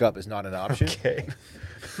the fuck up is not an option. Okay.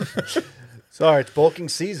 Sorry, it's bulking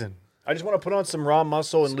season. I just want to put on some raw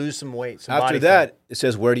muscle and lose some weight. Some After body that, fat. it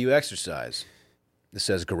says, where do you exercise? It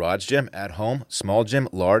says garage gym, at home, small gym,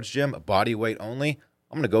 large gym, body weight only.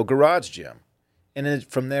 I'm going to go garage gym. And then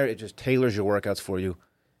from there, it just tailors your workouts for you.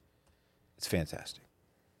 It's fantastic.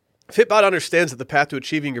 FitBod understands that the path to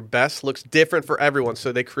achieving your best looks different for everyone,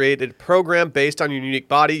 so they created a program based on your unique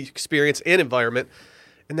body, experience, and environment,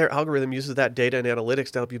 and their algorithm uses that data and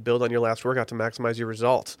analytics to help you build on your last workout to maximize your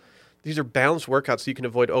results. These are balanced workouts so you can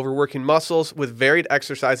avoid overworking muscles with varied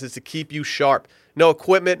exercises to keep you sharp. No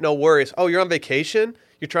equipment, no worries. Oh, you're on vacation?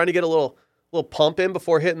 You're trying to get a little pump in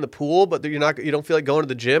before hitting the pool, but you don't feel like going to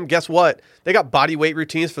the gym? Guess what? They got body weight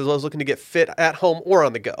routines for those looking to get fit at home or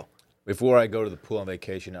on the go. Before I go to the pool on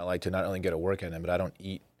vacation, I like to not only get a workout in, but I don't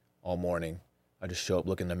eat all morning. I just show up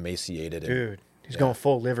looking emaciated. And Dude, he's going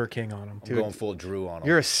full Liver King on him. I'm going full Drew on them.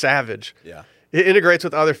 You're a savage. Yeah. It integrates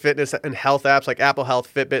with other fitness and health apps like Apple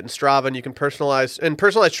Health, Fitbit, and Strava, and you can personalized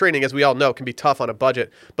training, as we all know, can be tough on a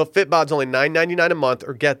budget. But FitBod's only $9.99 a month,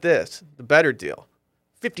 or get this, the better deal,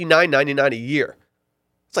 $59.99 a year.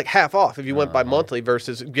 It's like half off if you went by monthly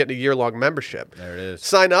versus getting a year-long membership. There it is.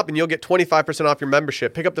 Sign up and you'll get 25% off your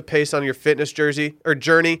membership. Pick up the pace on your fitness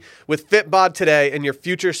journey with FitBod today, and your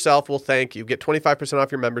future self will thank you. Get 25%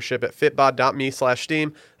 off your membership at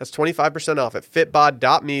fitbod.me/steam. That's 25% off at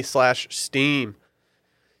fitbod.me/steam.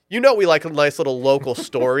 You know we like a nice little local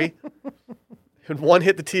story. And one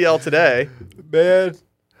hit the TL today. Man,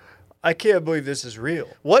 I can't believe this is real.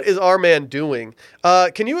 What is our man doing?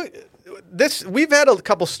 We've had a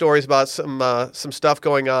couple stories about some stuff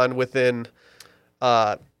going on within,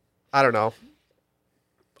 I don't know,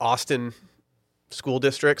 Austin school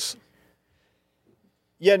districts.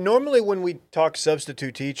 Yeah, normally when we talk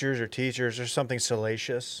substitute teachers or there's something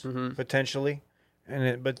salacious potentially,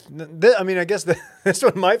 I guess this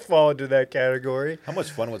one might fall into that category. How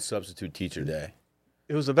much fun was Substitute Teacher Day?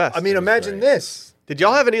 It was the best. I mean, imagine great. this. did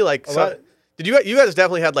y'all have any like? lot- Did you guys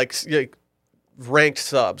definitely had like ranked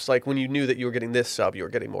subs? Like when you knew that you were getting this sub, you were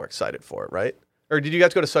getting more excited for it, right? Or did you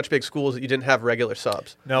guys go to such big schools that you didn't have regular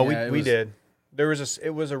subs? No, Yeah, we it did.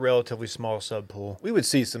 It was a relatively small sub pool. We would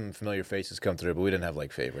see some familiar faces come through, but we didn't have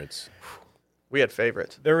like favorites. We had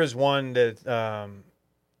favorites. There was one that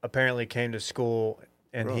apparently came to school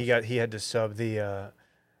and he had to sub the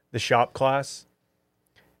shop class.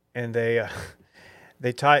 and they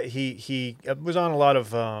tied. He was on a lot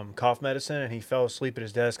of cough medicine, and he fell asleep at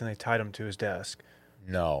his desk, and they tied him to his desk.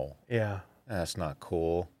 No, Yeah. that's not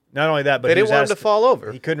cool. Not only that, but They he didn't was want him to asked- fall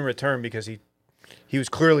over. He couldn't return because he was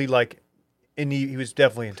clearly like, he was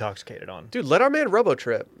definitely intoxicated on. Dude, let our man Robo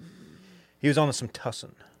trip. He was on some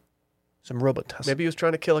Tussin, some Robitussin, Maybe he was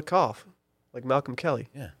trying to kill a cough, like Malcolm Kelly.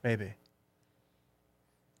 maybe.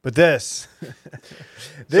 But this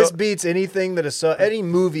So- beats anything that any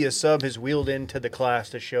movie a sub has wheeled into the class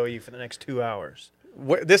to show you for the next 2 hours.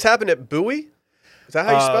 This happened at Bowie? Is that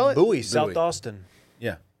how you spell it? Bowie, South Bowie. Austin.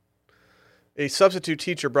 Yeah. A substitute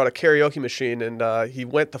teacher brought a karaoke machine, and he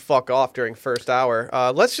went the fuck off during first hour.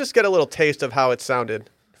 Let's just get a little taste of how it sounded.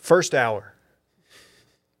 First hour.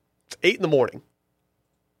 It's 8 in the morning.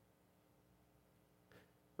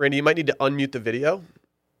 Randy, you might need to unmute the video.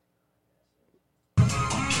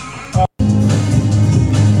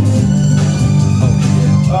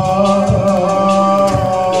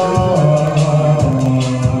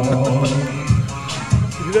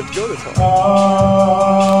 You didn't have to go this hard.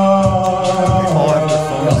 All have their It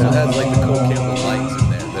phones also out. has like the Coke Campbell lights in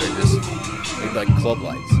there that are just like club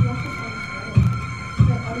lights.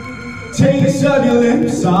 Taste of your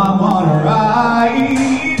lips, I'm on a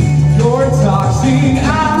ride. You're toxic,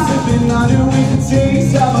 I'm sipping under with the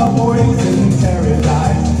taste of a poison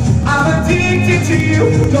paradise. I'm addicted to you,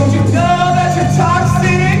 don't you know that you're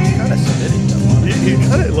toxic? Kind of spitting though. He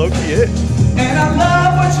kind of low-key is. And I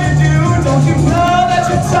love what you do, don't you know that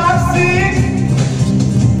you're toxic?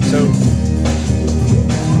 So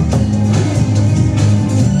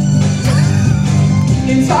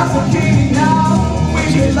Intoxicated now, we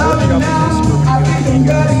should love it now. I think I'm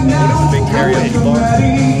ready now. What is the big karaoke bar?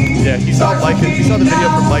 Yeah, he saw the video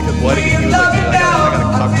from Micah's wedding, and he was like, dude, I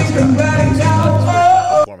gotta talk to this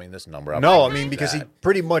guy. Performing this number. no, I mean because he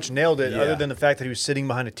pretty much nailed it. Yeah. Other than the fact that he was sitting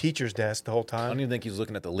behind a teacher's desk the whole I don't time. even think he was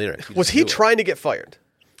looking at the lyrics. Was just he knew it. trying to get fired?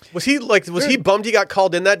 Was he bummed he got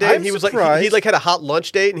called in that day? I'm And he was like, he surprised. like had a hot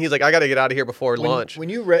lunch date, and he's like, I gotta get out of here before lunch. When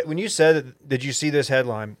you said that, did you see this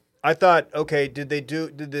headline? I thought, okay,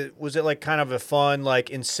 was it like kind of a fun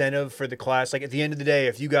like incentive for the class? Like at the end of the day,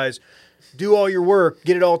 if you guys do all your work,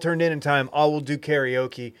 get it all turned in time, I will do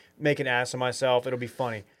karaoke, make an ass of myself. It'll be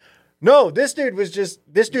funny. No, this dude's a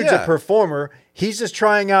Yeah. performer. He's just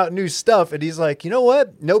trying out new stuff, and he's like, you know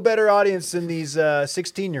what? No better audience than these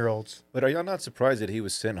 16-year-olds. But are y'all not surprised that he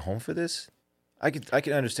was sent home for this? I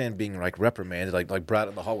can understand being like reprimanded, like brought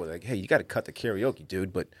in the hallway, like, hey, you got to cut the karaoke,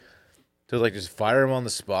 dude. But to like just fire him on the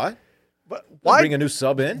spot, But why? bring a new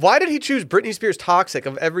sub in, Why did he choose Britney Spears' "Toxic"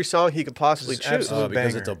 of every song he could possibly This is choose? absolute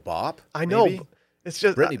because banger. it's a bop. I know. maybe? but It's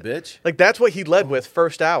just Britney, bitch. like that's what he led with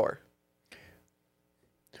first hour.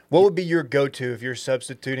 What would be your go-to if you're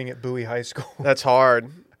substituting at Bowie High School? That's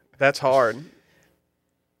hard. That's hard.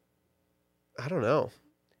 I don't know.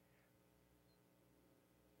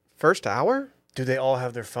 First hour? Do they all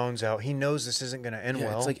have their phones out? He knows this isn't going to end Yeah,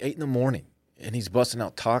 well. it's like 8 in, and he's busting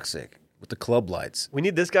out Toxic with the club lights. We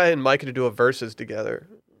need this guy and Micah to do a verses together.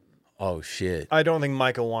 Oh shit! I don't think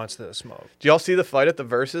Michael wants the smoke. Do y'all see the fight at the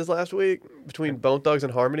verses last week between Bone Thugs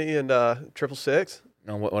and Harmony and 666?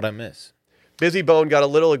 No, what I miss? Busy Bone got a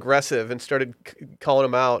little aggressive and started calling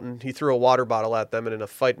him out, and he threw a water bottle at them, and in a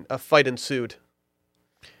fight ensued.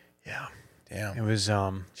 Yeah, Damn. it was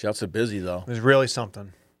Shouts to Busy though. it was really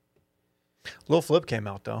something. Lil Flip came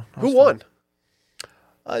out though. That Who was won?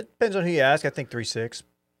 fun. It depends on who you ask. I think 3-6.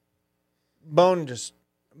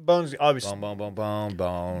 Bone's obviously Boom, boom, boom, boom,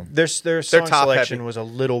 boom. their song top selection heavy. was a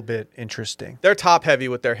little bit interesting. They're top heavy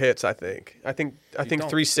with their hits. I think don't-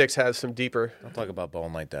 3-6 has some deeper. Don't talk about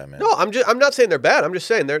Bone like that, man. No, I'm not saying they're bad. I'm just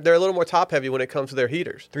saying they're a little more top heavy when it comes to their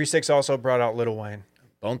heaters. 3-6 also brought out Lil Wayne.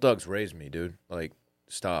 Bone Thugs raised me, dude. Like,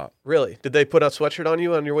 stop. Really? Did they put a sweatshirt on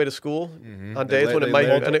you on your way to school on days They when it la- might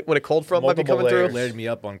they when a cold front might be multiple coming layers. through? Layered me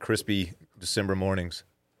up on crispy December mornings.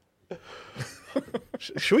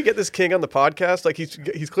 Should we get this king on the podcast? Like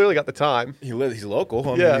he's clearly got the time. He's local.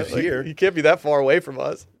 I mean, Yeah, he's like, here. he can't be that far away from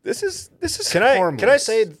us. This is Can I harmless.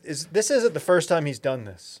 say this isn't the first time he's done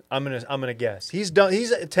this? I'm gonna guess he's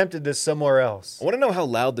attempted this somewhere else. I want to know how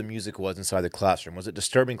loud the music was inside the classroom. Was it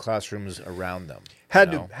disturbing classrooms around them?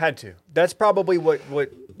 Had You know? to. That's probably what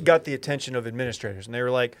got the attention of administrators, and they were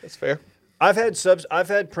like, That's fair. I've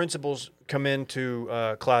had principals come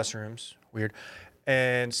into classrooms, weird,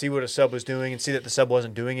 and see what a sub was doing and see that the sub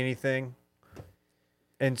wasn't doing anything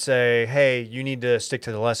and say, hey, you need to stick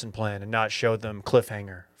to the lesson plan and not show them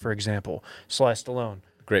Cliffhanger, for example. Sly Stallone.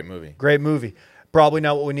 Great movie. Great movie. Probably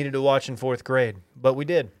not what we needed to watch in 4th grade, but we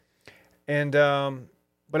did. And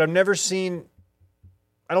but I've never seen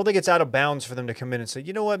I don't think it's out of bounds for them to come in and say,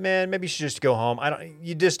 you know what, man, maybe you should just go home.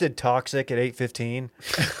 You just did Toxic at 8:15.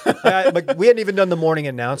 Like we hadn't even done the morning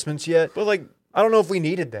announcements yet. But like, I don't know if we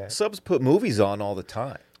needed that. subs put movies on all the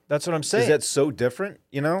time. That's what I'm saying. Is that so different?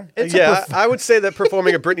 You know, It's Yeah, I would say that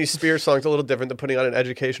performing a Britney Spears song is a little different than putting on an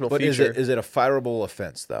educational but feature. is it a fireable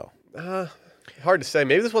offense though? Hard to say.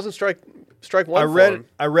 Maybe this wasn't strike one. I for read him.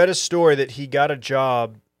 I read a story that he got a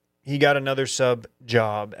job. He got another sub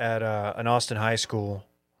job at an Austin high school,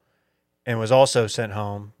 and was also sent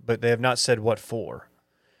home. But they have not said what for.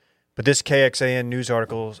 But this KXAN news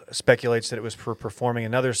article speculates that it was for performing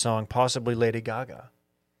another song, possibly Lady Gaga,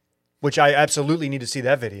 which I absolutely need to see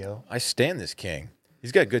that video. I stand this king.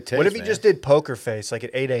 He's got good taste. What if he man? just did Poker Face like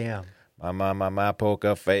at 8 a.m.? my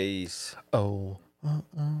poker face? Oh,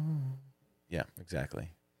 Yeah,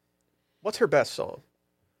 exactly. What's her best song?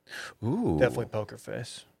 Ooh, definitely Poker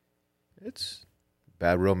Face. It's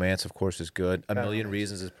Bad Romance, of course, is good. A Bad Million Romance.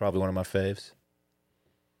 Reasons is probably one of my faves.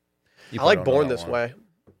 You I like probably don't know Born that This one. Way.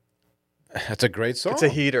 That's a great song. It's a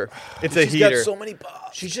heater. It's a She's heater. got so many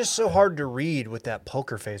bobs. She's just so hard to read with that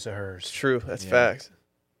poker face of It's hers. true. That's Yeah. facts.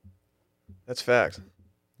 That's facts.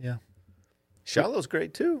 Yeah. Shallow's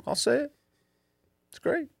great too. I'll say it. It's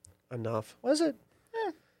great. Enough. Was it?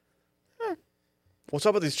 What's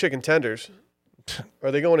up with these chicken tenders?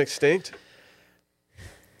 Are they going extinct?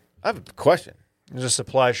 I have a question. There's a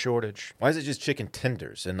supply shortage. Why is it just chicken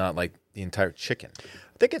tenders and not like the entire chicken?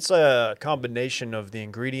 I think it's a combination of the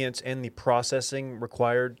ingredients and the processing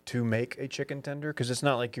required to make a chicken tender, because it's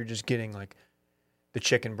not like you're just getting like the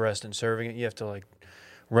chicken breast and serving it. You have to like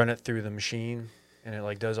run it through the machine, and it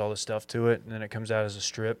like does all the stuff to it, and then it comes out as a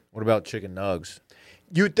strip. What about chicken nugs?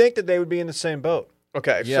 You'd think that they would be in the same boat.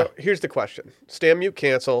 Okay, Yeah. so here's the question. Stand mute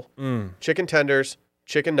cancel. Chicken tenders,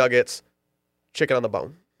 chicken nuggets, chicken on the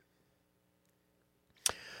bone.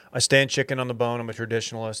 I stand chicken on the bone. I'm a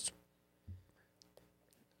traditionalist.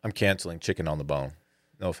 I'm canceling chicken on the bone.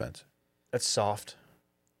 No offense. That's soft.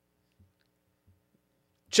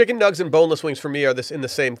 Chicken nugs and boneless wings for me are in the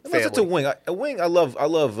same Unless it's a family. wing. A wing, I love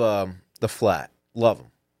the flat. Love them.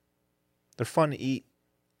 They're fun to eat.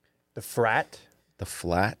 The frat. The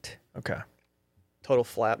flat. Okay. Total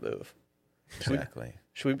flat move. Exactly.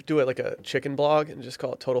 Should we do it like a chicken blog and just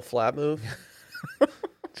call it total flat move?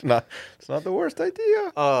 It's not the worst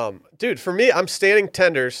idea. Dude, for me, I'm standing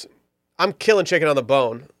tenders. I'm killing chicken on the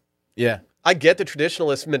bone. Yeah. I get the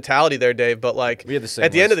traditionalist mentality there, Dave, but like We have the same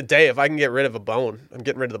at the end of list. the day, if I can get rid of a bone, I'm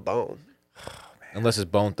getting rid of the bone. Unless it's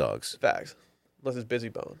bone thugs. Facts. Unless it's busy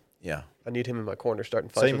bone. Yeah. I need him in my corner starting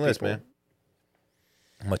fights Same with list, people. man.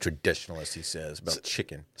 I'm a traditionalist, he says, about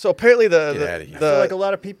chicken. So apparently Get outta here. I feel like a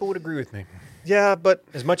lot of people would agree with me. yeah, but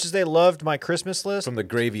As much as they loved my Christmas list, From the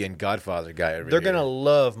gravy and Godfather guy over they're here. going to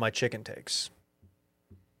love my chicken takes.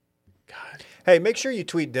 God. Hey, make sure you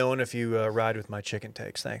tweet Dylan if you ride with my chicken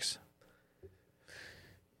takes. Thanks.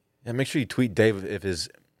 Yeah, make sure you tweet Dave if his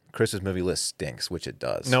Christmas movie list stinks, which it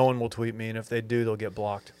does. No one will tweet me, and if they do, they'll get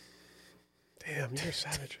blocked. damn, you're a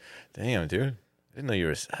savage. Damn, dude. I didn't know you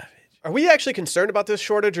were a savage. Are we actually concerned about this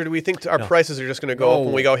shortage, or do we think our prices are just going to go up No.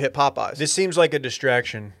 when we go hit Popeyes? This seems like a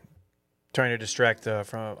distraction, trying to distract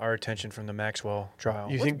from our attention from the Maxwell trial.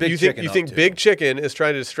 you What's think Big you think Chicken you up think to? Big Chicken is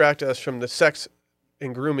trying to distract us from the sex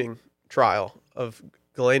and grooming trial of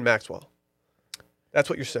Ghislaine Maxwell? That's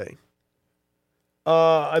what you're saying.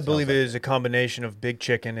 I believe it is a combination of Big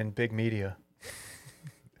Chicken and Big Media.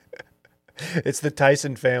 It's the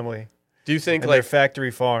Tyson family Do you think and their like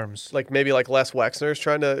factory farms. maybe like Les Wexner is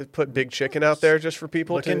trying to put Big Chicken out there just for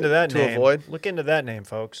people Look to, into that to name. avoid? Look into that name,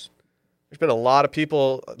 folks. There's been a lot of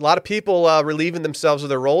people relieving themselves of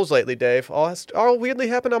their roles lately, Dave. All weirdly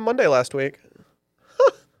happened on Monday last week.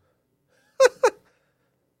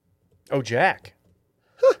 Oh, Jack.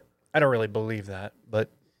 I don't really believe that, but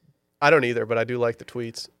I don't either, but I do like the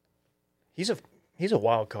tweets. he's a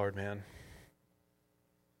wild card, man.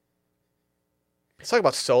 Let's talk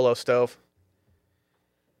about Solo Stove.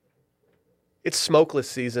 It's smokeless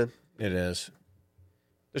season. It is.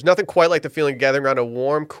 There's nothing quite like the feeling of gathering around a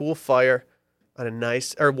warm, cool fire on a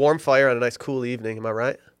nice cool evening. Am I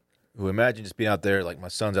right? Ooh, imagine just being out there, like my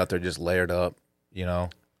son's out there just layered up, you know?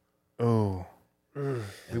 Oh.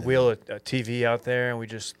 We wheel a TV out there and we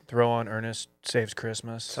just throw on Ernest Saves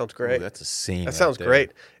Christmas. Sounds Ooh, great. that's a scene. That right sounds there.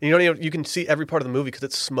 great. And you can see every part of the movie because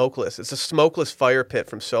it's smokeless. It's a smokeless fire pit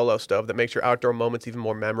from Solo Stove that makes your outdoor moments even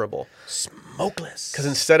more memorable. Smokeless. Because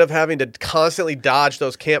instead of having to constantly dodge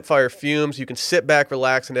those campfire fumes, you can sit back,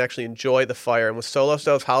 relax, and actually enjoy the fire. And with Solo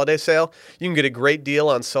Stove's holiday sale, you can get a great deal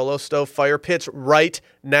on Solo Stove fire pits right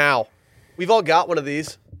now. We've all got one of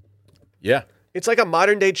these. Yeah. It's like a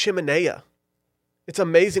modern day chimenea. It's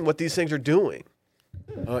amazing what these things are doing.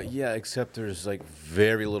 Yeah, except there's like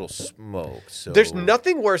very little smoke. So There's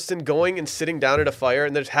nothing worse than going and sitting down at a fire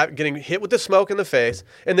and getting hit with the smoke in the face,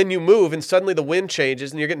 and then you move and suddenly the wind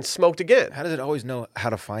changes and you're getting smoked again. How does it always know how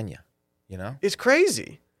to find you? You know? It's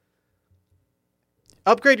crazy.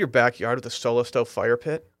 Upgrade your backyard with a Solo Stove fire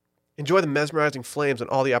pit. Enjoy the mesmerizing flames and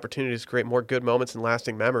all the opportunities to create more good moments and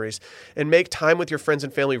lasting memories. And make time with your friends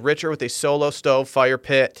and family richer with a Solo Stove fire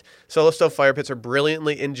pit. Solo Stove fire pits are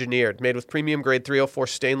brilliantly engineered, made with premium grade 304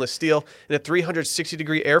 stainless steel and a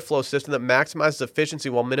 360-degree airflow system that maximizes efficiency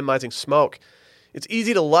while minimizing smoke. It's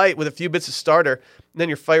easy to light with a few bits of starter, and then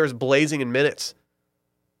your fire is blazing in minutes.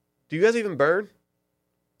 Do you guys even burn?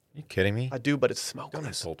 You kidding me? I do, but it's smoke. Don't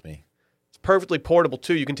insult me. Perfectly portable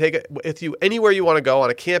too. You can take it with you anywhere you want to go, on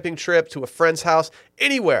a camping trip, to a friend's house,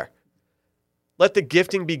 anywhere. Let the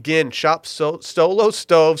gifting begin. Shop Solo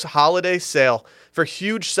Stove's holiday sale for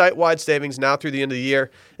huge site-wide savings now through the end of the year,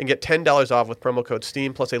 and get $10 off with promo code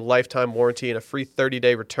STEAM plus a lifetime warranty and a free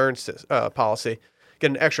 30-day return policy. Get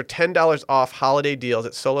an extra $10 off holiday deals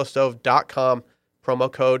at solostove.com,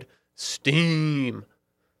 promo code STEAM.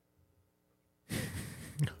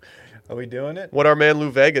 Are we doing it? What our man Lou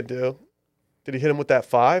Vega do? Did he hit him with that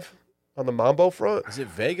 5 on the Mambo front? Is it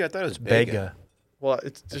Vega? I thought it was Bega. Well,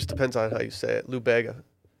 it just depends on how you say it. Lou Bega.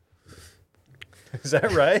 Is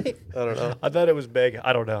that right? I don't know. I thought it was Bega.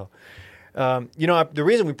 I don't know. The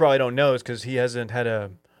reason we probably don't know is because he hasn't had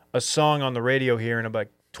a song on the radio here in about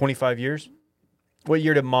 25 years. What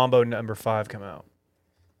year did Mambo number 5 come out?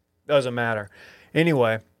 Doesn't matter.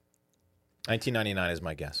 Anyway, 1999 is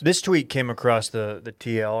my guess. this tweet came across the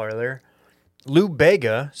TL earlier. Lou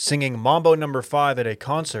Bega singing Mambo number 5 at a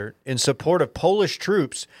concert in support of Polish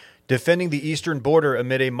troops defending the eastern border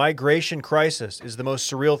amid a migration crisis is the most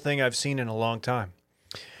surreal thing I've seen in a long time.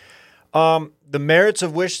 The merits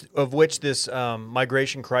of which this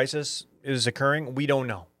migration crisis is occurring, we don't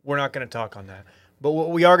know. We're not going to talk on that. But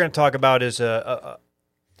what we are going to talk about is a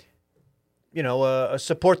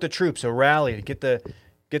support the troops, a rally to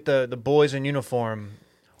get the boys in uniform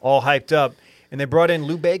all hyped up, and they brought in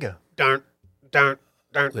Lou Bega.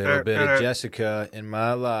 Little bit of Jessica in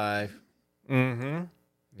my life. Mm-hmm.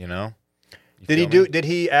 You know? Did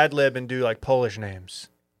he ad lib and do like Polish names?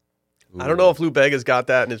 I don't know if Lou Bega's got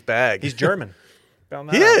that in his bag. He's German. Found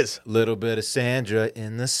that He out. is. Little bit of Sandra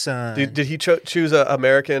in the sun. Did he choose an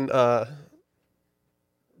American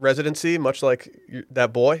residency, much like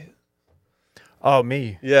that boy? Oh,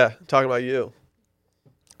 me. Yeah, talking about you.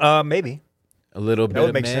 Maybe. A little bit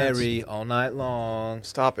would of make sense. Mary all night long.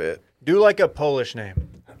 Stop it. Do like a Polish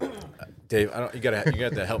name. Dave, you got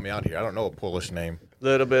to help me out here. I don't know a Polish name.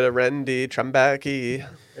 Little bit of Randy Trembacki.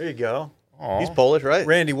 There you go. Aw. He's Polish, right?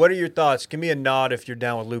 Randy, what are your thoughts? Give me a nod if you're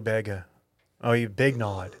down with Lou Bega. Oh, you big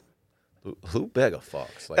nod. Who Bega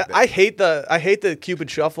fucks like that? I hate the Cupid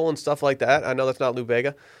Shuffle and stuff like that. I know that's not Lou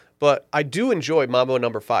Bega, but I do enjoy Mambo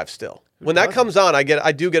number 5 still. When that comes on, I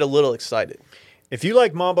do get a little excited. If you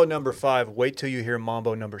like Mambo number 5, wait till you hear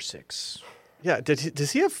Mambo number 6. Yeah,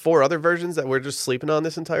 does he have 4 other versions that we're just sleeping on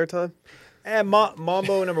this entire time? And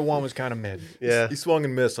Mambo number 1 was kind of mid. Yeah. He swung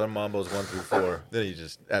and missed on Mambo's 1 through 4. Then he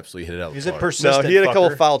just absolutely hit it out of Is the it park. No, persistent? he had a couple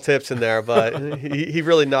fucker? foul tips in there, but he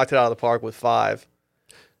really knocked it out of the park with 5.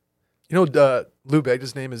 You know, Lou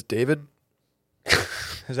Bega's name is David.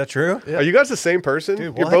 Is that true? Yeah. Are you guys the same person?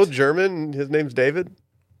 Dude, You're what? both German and his name's David?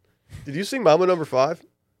 Did you sing Mambo number 5?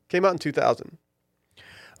 Came out in 2000.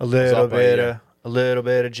 A little off by a year.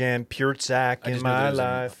 bit of Jan Purtzak I in just knew that my was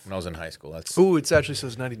life. when I was in high school. That's Ooh, it actually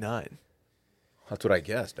says 99. what I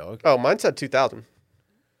guessed, dog. Oh, mine said 2000.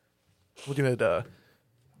 Looking at the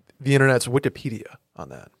internet's Wikipedia on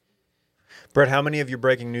that. Brett, how many of your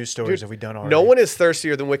breaking news stories have we done already? No one is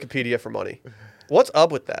thirstier than Wikipedia for money. What's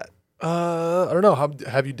up with that? I don't know.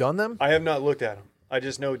 Have you done them? I have not looked at them. I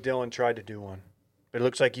just know Dylan tried to do one. But it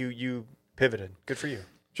looks like you pivoted. Good for you.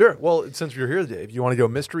 Sure. Well, since you're here, Dave, you want to go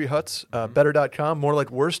Mystery Huts, better.com, more like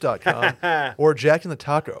worse.com, or Jack in the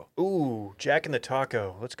Taco. Ooh, Jack in the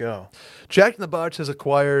Taco. Let's go. Jack in the Box has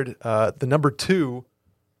acquired the number 2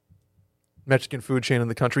 Mexican food chain in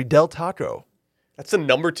the country, Del Taco, That's the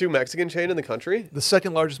number 2 Mexican chain in the country? the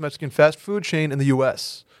second largest Mexican fast food chain in the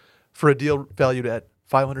U.S., for a deal valued at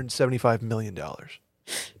 $575 million.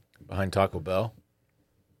 Behind Taco Bell.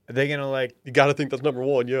 Are they going to You got to think that's number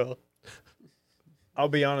 1, yeah. I'll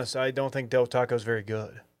be honest, I don't think Del Taco's very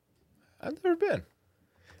good. I've never been.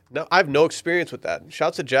 No, I have no experience with that.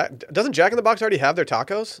 Shouts to Jack. Doesn't Jack in the Box already have their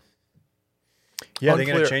tacos? Yeah, they're going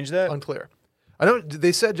Unclear. to change that? Unclear. I know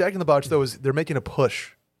they said Jack in the Box, though, is they're making a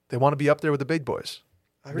push. They want to be up there with the big boys.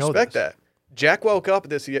 I know respect this. that. Jack woke up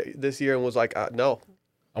this year and was like, no.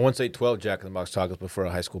 I once ate 12 Jack in the Box tacos before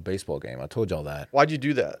a high school baseball game. I told y'all that. Why'd you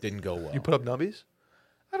do that? Didn't go well. You put up numbies?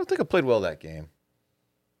 I don't think I played well that game.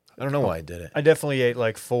 I don't know why I did it. I definitely ate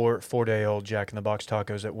like 4-day-old Jack in the Box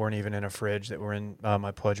tacos that weren't even in a fridge, that were in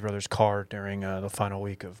my Pledge Brothers car during the final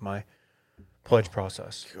week of my pledge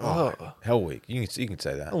process. Oh. Hell week. You can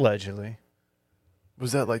say that. Allegedly.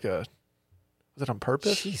 Was that like was that on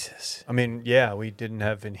purpose? Jesus. I mean, yeah, we didn't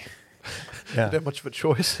have any. Yeah. Didn't have much of a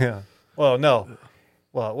choice. Yeah. Well, no.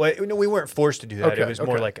 Well, no, we weren't forced to do that. Okay, It was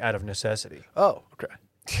more okay. like out of necessity. Oh, okay.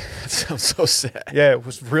 That sounds so sad. Yeah, it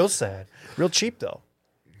was real sad. Real cheap, though.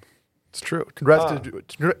 It's true.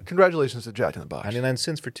 Congratulations to Jack in the Box. 99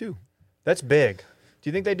 cents for 2. That's big. Do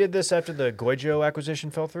you think they did this after the Goijo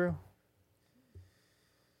acquisition fell through?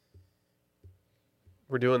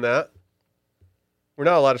 We're doing that. We're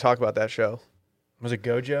not allowed to talk about that show. Was it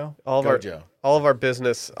Gojo? All Gojo. of our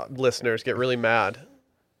business listeners get really mad.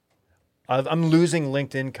 I'm losing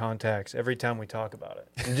LinkedIn contacts every time we talk about it.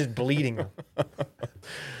 I'm just bleeding them.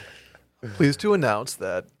 Pleased to announce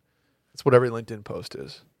that it's what every LinkedIn post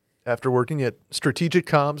is. After working at Strategic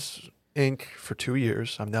Comms Inc. for 2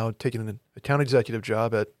 years, I'm now taking an account executive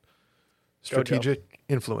job at Strategic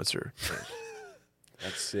Influencer.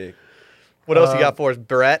 That's sick. What else you got for us,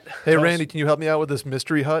 Brett? Hey, Randy, can you help me out with this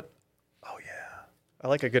mystery hut? I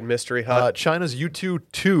like a good mystery hut. China's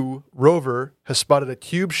Yutu-2 rover has spotted a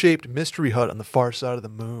cube-shaped mystery hut on the far side of the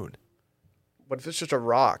moon. What if it's just a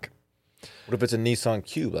rock? What if it's a Nissan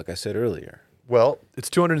Cube, like I said earlier? Well, it's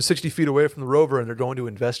 260 feet away from the rover, and they're going to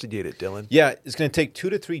investigate it, Dylan. Yeah, it's going to take 2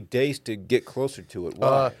 to 3 days to get closer to it.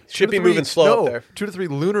 Why? Should 2 be to 3 moving slow up no, there. 2 to 3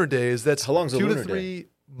 lunar days. That's How long's a 2 lunar to 3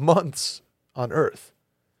 months on Earth.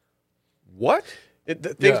 What?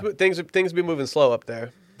 Things be moving slow up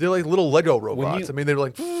there. They're like little Lego robots. you- I mean, they're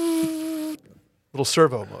like little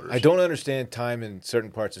servo motors. I don't understand time in certain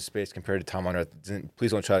parts of space compared to time on Earth. Please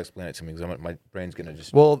don't try to explain it to me because my brain's going to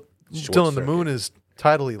just... Well, Short Dylan, the circuit. moon is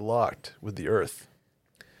tidally locked with the Earth.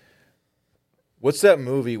 What's that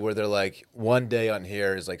movie where they're like, one day on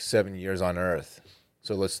here is like 7 years on Earth?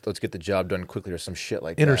 So let's get the job done quickly or some shit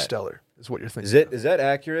like Interstellar is what you're that. thinking. Is that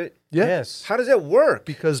accurate? Yeah. Yes. How does that work?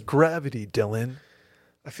 Because gravity, Dylan.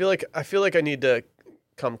 I feel like I need to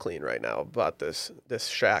come clean right now about this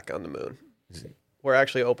shack on the moon. We're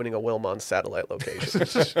actually opening a Wilmon satellite location.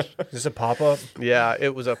 Is this a pop-up? Yeah,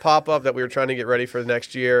 it was a pop-up that we were trying to get ready for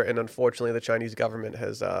next year, and unfortunately, the Chinese government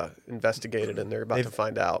has investigated, and they're about to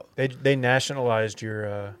find out. They nationalized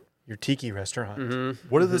your tiki restaurant.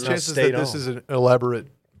 What are the Now chances stayed that this on. is an elaborate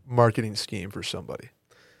marketing scheme for somebody?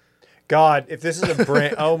 God, if this is a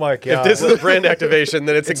brand, oh my God! If this is a brand activation,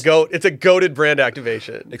 then it's a goated brand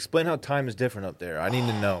activation. Explain how time is different up there. I need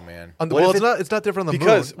to know, man. Well, it's not different on the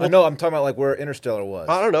because- moon. I know I'm talking about like where Interstellar was.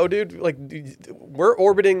 I don't know, dude. Like, we're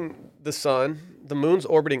orbiting the sun. The moon's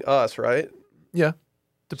orbiting us, right? Yeah.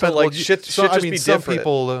 Depends. like, shit so, just I be mean, some different.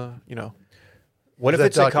 people, what if that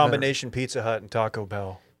it's a documentary. combination Pizza Hut and Taco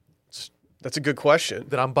Bell? That's a good question.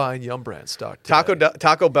 that I'm buying Yum Brand stock. today.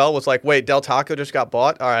 Taco Bell was like, wait, Del Taco just got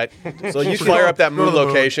bought? All right. So you fire up that go to moon the moon.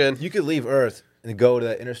 location. You could leave Earth and go to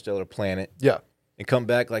that interstellar planet Yeah. and come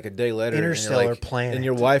back like a day later. and you're Interstellar like- planet. And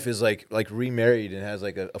your wife is like remarried and has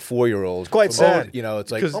like a 4-year-old. It's quite sad. You know,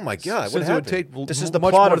 it's like, Because oh my God, what since it would happened? take This is the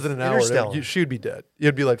much plot more of than an hour, Interstellar. she would be dead.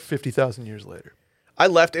 It'd be like 50,000 years later. I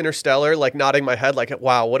left Interstellar like nodding my head like,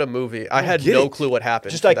 wow, what a movie. I had get no it. clue what happened.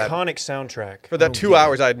 Just for that- iconic soundtrack. For that 2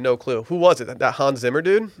 hours, I had no clue. Who was it? That Hans Zimmer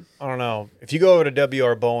dude? I don't know. If you go over to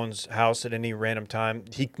W.R. Bowen's house at any random time,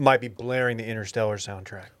 he might be blaring the Interstellar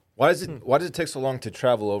soundtrack. Why does it take so long to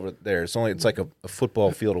travel over there? It's like a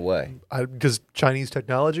football field away. Because Chinese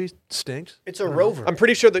technology stinks. It's a rover. I'm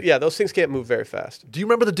pretty sure that, yeah, those things can't move very fast. Do you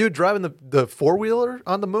remember the dude driving the four-wheeler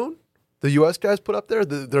on the moon? The U.S. guys put up there?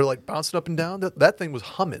 They're like bouncing up and down. That thing was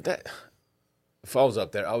humming. If I was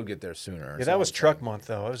up there, I would get there sooner. Yeah, that was truck month,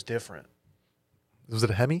 though. It was different. Was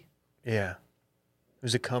it a Hemi? Yeah. It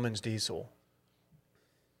was a Cummins diesel.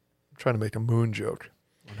 I'm trying to make a moon joke.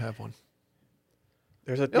 I don't have one.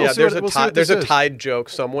 There's a we'll see what there's this a is. Tide joke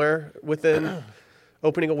somewhere within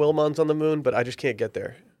opening a Wilmons on the moon, but I just can't get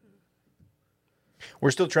there.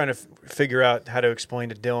 We're still trying to figure out how to explain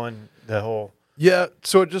to Dylan the whole... Yeah,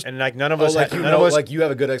 so it just... And like none of Oh, us... like you have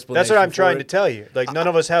a good explanation. that's what I'm for trying it? to tell you. Like none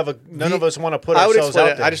of us have none of us want to put I would ourselves explain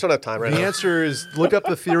out it. there. I just don't have time right the now. answer is look up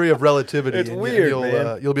the theory of relativity. It's and weird, you'll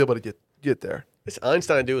man. be able to get there. This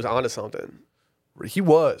Einstein dude was onto something. He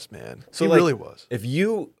was, man. So, he like, really was. If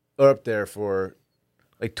you are up there for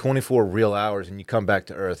like 24 real hours and you come back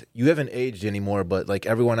to Earth, you haven't aged anymore, but like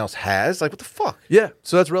everyone else has. Like, what the fuck? Yeah,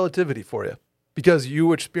 so that's relativity for you. Because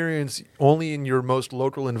you experience only in your most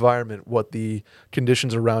local environment what the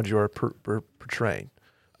conditions around you are portraying.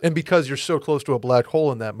 And because you're so close to a black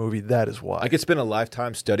hole in that movie, that is why. I could spend a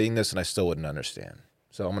lifetime studying this, and I still wouldn't understand.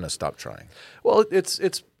 So I'm going to stop trying. Well, it's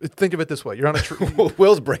think of it this way: you're on a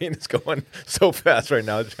Will's brain is going so fast right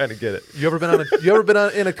now. I'm trying to get it. you ever been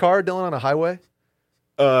in a car, Dylan, on a highway?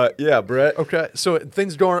 Yeah, Brett. Okay, so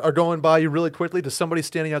things are going by you really quickly to somebody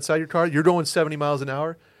standing outside your car. You're going 70 miles an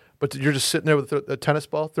hour, but you're just sitting there with a tennis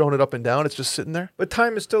ball, throwing it up and down. It's just sitting there. But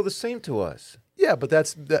time is still the same to us. Yeah, but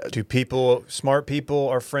Do smart people,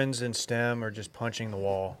 our friends in STEM, are just punching the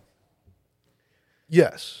wall?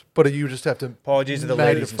 yes, but you just have to Apologies to the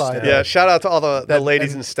ladies in magnify STEM. that- Yeah, shout out to all the that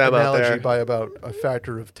ladies in STEM out analogy there. by about a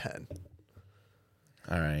factor of 10.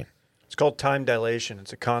 All right. It's called time dilation.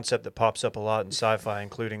 It's a concept that pops up a lot in sci-fi,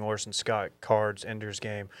 including Orson Scott Card's Ender's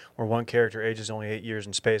Game, where one character ages only 8 years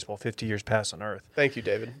in space while 50 years pass on Earth. Thank you,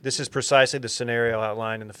 David. This is precisely the scenario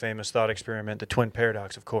outlined in the famous thought experiment, the twin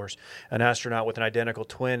paradox, of course. An astronaut with an identical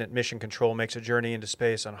twin at mission control makes a journey into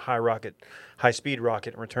space on a high-speed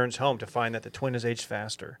rocket and returns home to find that the twin has aged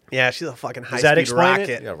faster. Yeah, she's a fucking Does that high-speed explain it?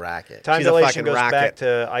 rocket. Yeah, racket. Time She's a dilation fucking goes back rocket.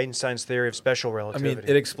 to Einstein's theory of special I relativity. mean,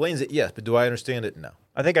 it explains it, yes, but do I understand it? No.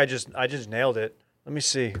 I think I just nailed it. Let me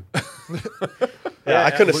see. Yeah,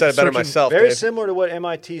 I couldn't have said it better Searching- myself. Very Dave. similar to what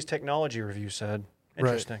MIT's technology review said.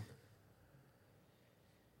 Interesting.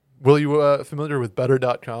 Will you familiar with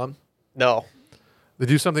Better.com? No. They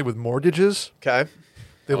do something with mortgages. Okay.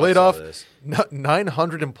 They Oh, I laid saw off this.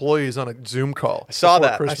 900 employees on a Zoom call. I saw before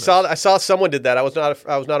that. Christmas. I saw someone did that. I was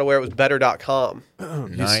not aware it was better.com.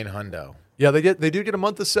 900. Yeah, they do get a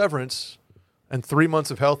month of severance and 3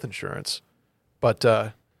 months of health insurance, but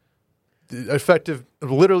effective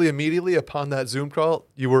literally immediately upon that Zoom call,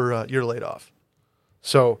 you're laid off.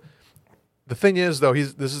 So the thing is, though,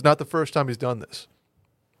 this is not the first time he's done this.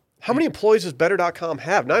 How many employees does better.com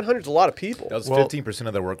have? 900 is a lot of people. That was Well- 15%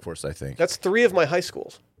 of their workforce, I think. That's 3 of my high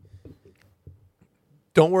schools.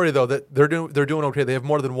 Don't worry though, that they're doing okay. They have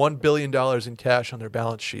more than $1 billion in cash on their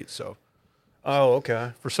balance sheet. So Oh,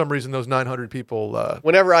 okay. for some reason, those 900 people.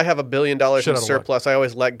 Whenever I have $1 billion Shit in out of luck. surplus, I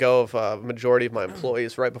always let go of a majority of my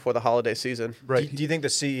employees right before the holiday season. Right. Do you think the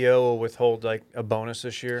CEO will withhold like a bonus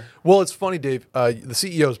this year? Well, it's funny, Dave. The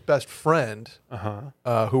CEO's best friend,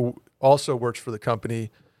 who also works for the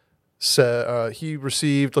company, said he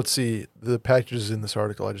received. Let's see, the packages in this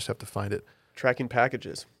article. I just have to find it. Tracking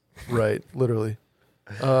packages. Right, literally.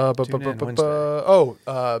 Tune in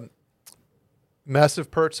Wednesday. Massive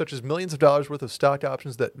perks such as millions of dollars worth of stock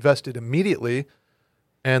options that vested immediately,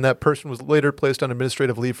 and that person was later placed on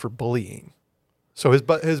administrative leave for bullying. So his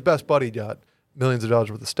best buddy got millions of dollars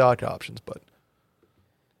worth of stock options, but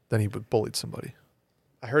then he bullied somebody.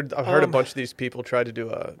 I've heard a bunch of these people try to do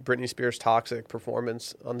a Britney Spears toxic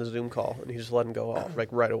performance on the Zoom call, and he just let him go all, like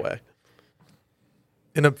right away.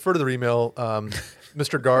 In a further email,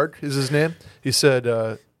 Mr. Garg is his name. He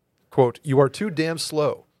said, quote, "You are too damn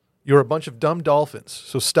slow. You're a bunch of dumb dolphins,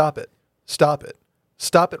 so stop it. Stop it.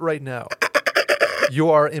 Stop it right now.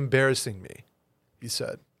 You are embarrassing me," he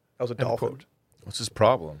said. That was a End dolphin. quote. What's his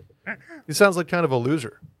problem? He sounds like kind of a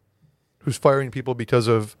loser who's firing people because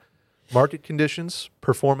of market conditions,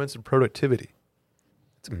 performance, and productivity.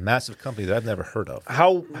 It's a massive company that I've never heard of.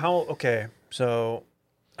 Okay, so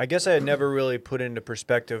I guess I had never really put into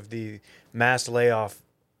perspective the mass layoff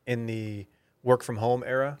in the work from home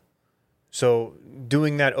era. So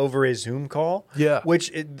doing that over a Zoom call, Yeah.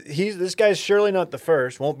 this guy's surely not the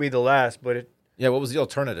first, won't be the last, but Yeah, what was the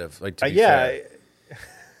alternative? Like, to be yeah, fair,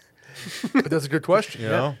 But that's a good question. you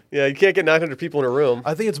know? Yeah, you can't get 900 people in a room.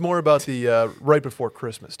 I think it's more about the right before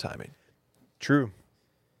Christmas timing. true.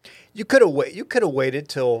 You could have waited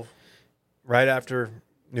till right after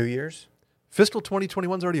New Year's. Fiscal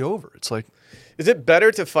 2021's already over. It's like, Is it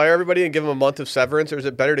better to fire everybody and give them a month of severance, or is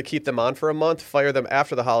it better to keep them on for a month, fire them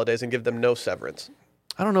after the holidays, and give them no severance?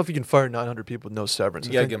 I don't know if you can fire 900 people with no severance.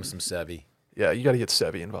 You I got to think- give him some savvy. Yeah, you got to get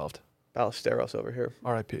Sevi involved. Ballesteros over here.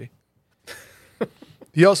 R.I.P.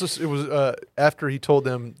 He also, it was after he told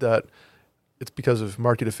them that it's because of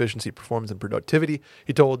market efficiency, performance, and productivity.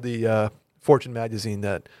 He told the Fortune magazine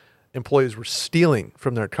that employees were stealing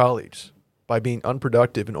from their colleagues by being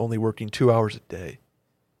unproductive and only working 2 hours a day.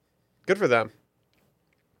 Good for them.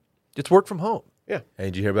 It's work from home. Yeah. Hey,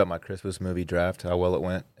 did you hear about my Christmas movie draft? How well it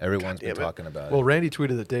went? Everyone's been damn it. talking about Well, it. Randy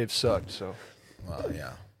tweeted that Dave sucked, so Well,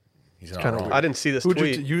 yeah. He's not kinda wrong. weird. I didn't see this who'd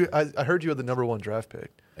tweet. I heard you had the number one draft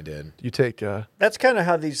pick. I did. You take That's kind of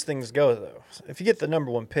how these things go, though. If you get the number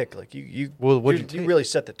one pick, like you what'd you take? really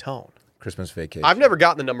set the tone. Christmas vacation. I've never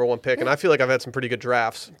gotten the number one pick, and I feel like I've had some pretty good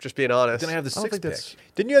drafts, just being honest. Then I have the I don't sixth think pick. that's.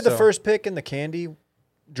 Didn't you have the So- first pick in the candy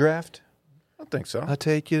draft? I don't think so. I'll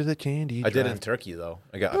take you to the candy. I did in draft. Turkey, though.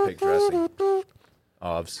 I got a pig dressing.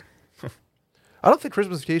 Ovs. I don't think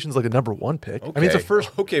Christmas Vacation is like a number 1 pick. I mean, it's a first.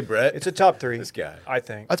 Okay, Brett. It's a top 3. This guy. I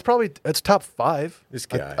think. It's top 5. This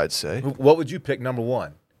guy. I'd say. What would you pick number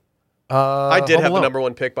 1? I did Home have the Alone. number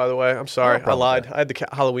 1 pick, by the way. I'm sorry, I problem with lied. that. I had the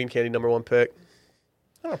Halloween Candy number 1 pick.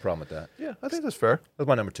 I don't have a problem with that. Yeah, I think that's fair. That's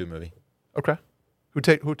my number 2 movie. Okay. Who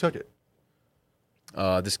took it?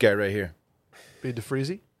 This guy right here. B.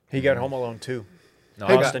 DeFreezy. He got Home Alone 2. No,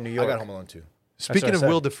 Hey, I got, Boston, New York. I got Home Alone 2. Speaking what I of said.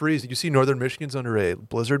 Will DeFreeze, did you see Northern Michigan's under a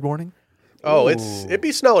blizzard warning? Oh, it'd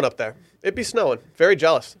be snowing up there. It'd be snowing. Very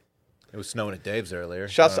jealous. It was snowing at Dave's earlier.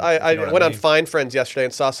 Shouts, If I you know what went on mean. Find Friends yesterday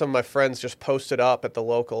and saw some of my friends just posted up at the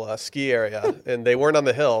local ski area, and they weren't on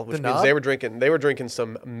the hill, which The means knob? they were drinking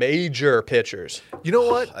some major pitchers. You know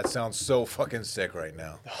what? That sounds so fucking sick right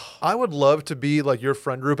now. I would love to be like your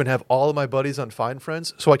friend group and have all of my buddies on Find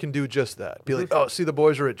Friends, so I can do just that. Be like, oh, see, the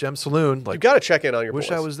boys are at Gem Saloon. You Like, got to check in on your wish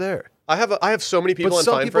boys. I was there. I have so many people But on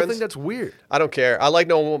some Find people Friends. think that's weird. I don't care. I like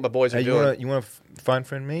knowing what my boys are Hey, doing. you want to find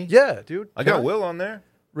friend me? Yeah, dude. I Can got Will on there.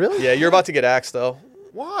 Really? Yeah, you're about to get axed though,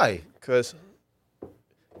 Why? because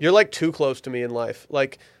you're like too close to me in life.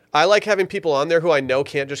 Like I like having people on there who I know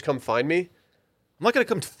can't just come find me. I'm not gonna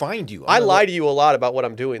come find you. I lie to you a lot about what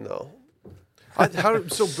I'm doing though.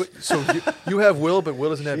 So you have Will, but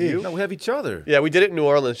Will doesn't have you? No, we have each other. Yeah, we did it in New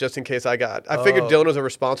Orleans just in case I figured Dylan was a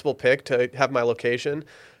responsible pick to have my location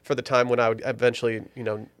for the time when I would eventually,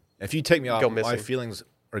 If you take me off, Go my missing. feelings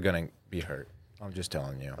are gonna be hurt. I'm just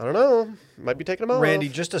telling you. I don't know. Might be taking them off. Randy,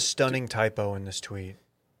 just a stunning typo in this tweet.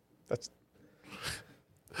 That's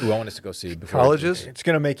Who I want us to go see before Colleges? It's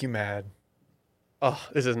going to make you mad.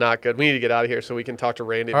 this is not good. We need to get out of here so we can talk to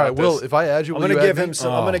Randy All about right, Will, this. if I add you, I'm will going you to add give me? him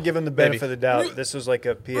some, I'm going to give him the benefit maybe. of the doubt. This was like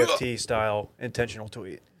a PFT style intentional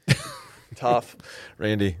tweet. Tough.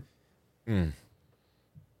 Randy.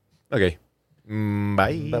 Okay.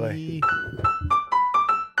 Bye. Bye-bye.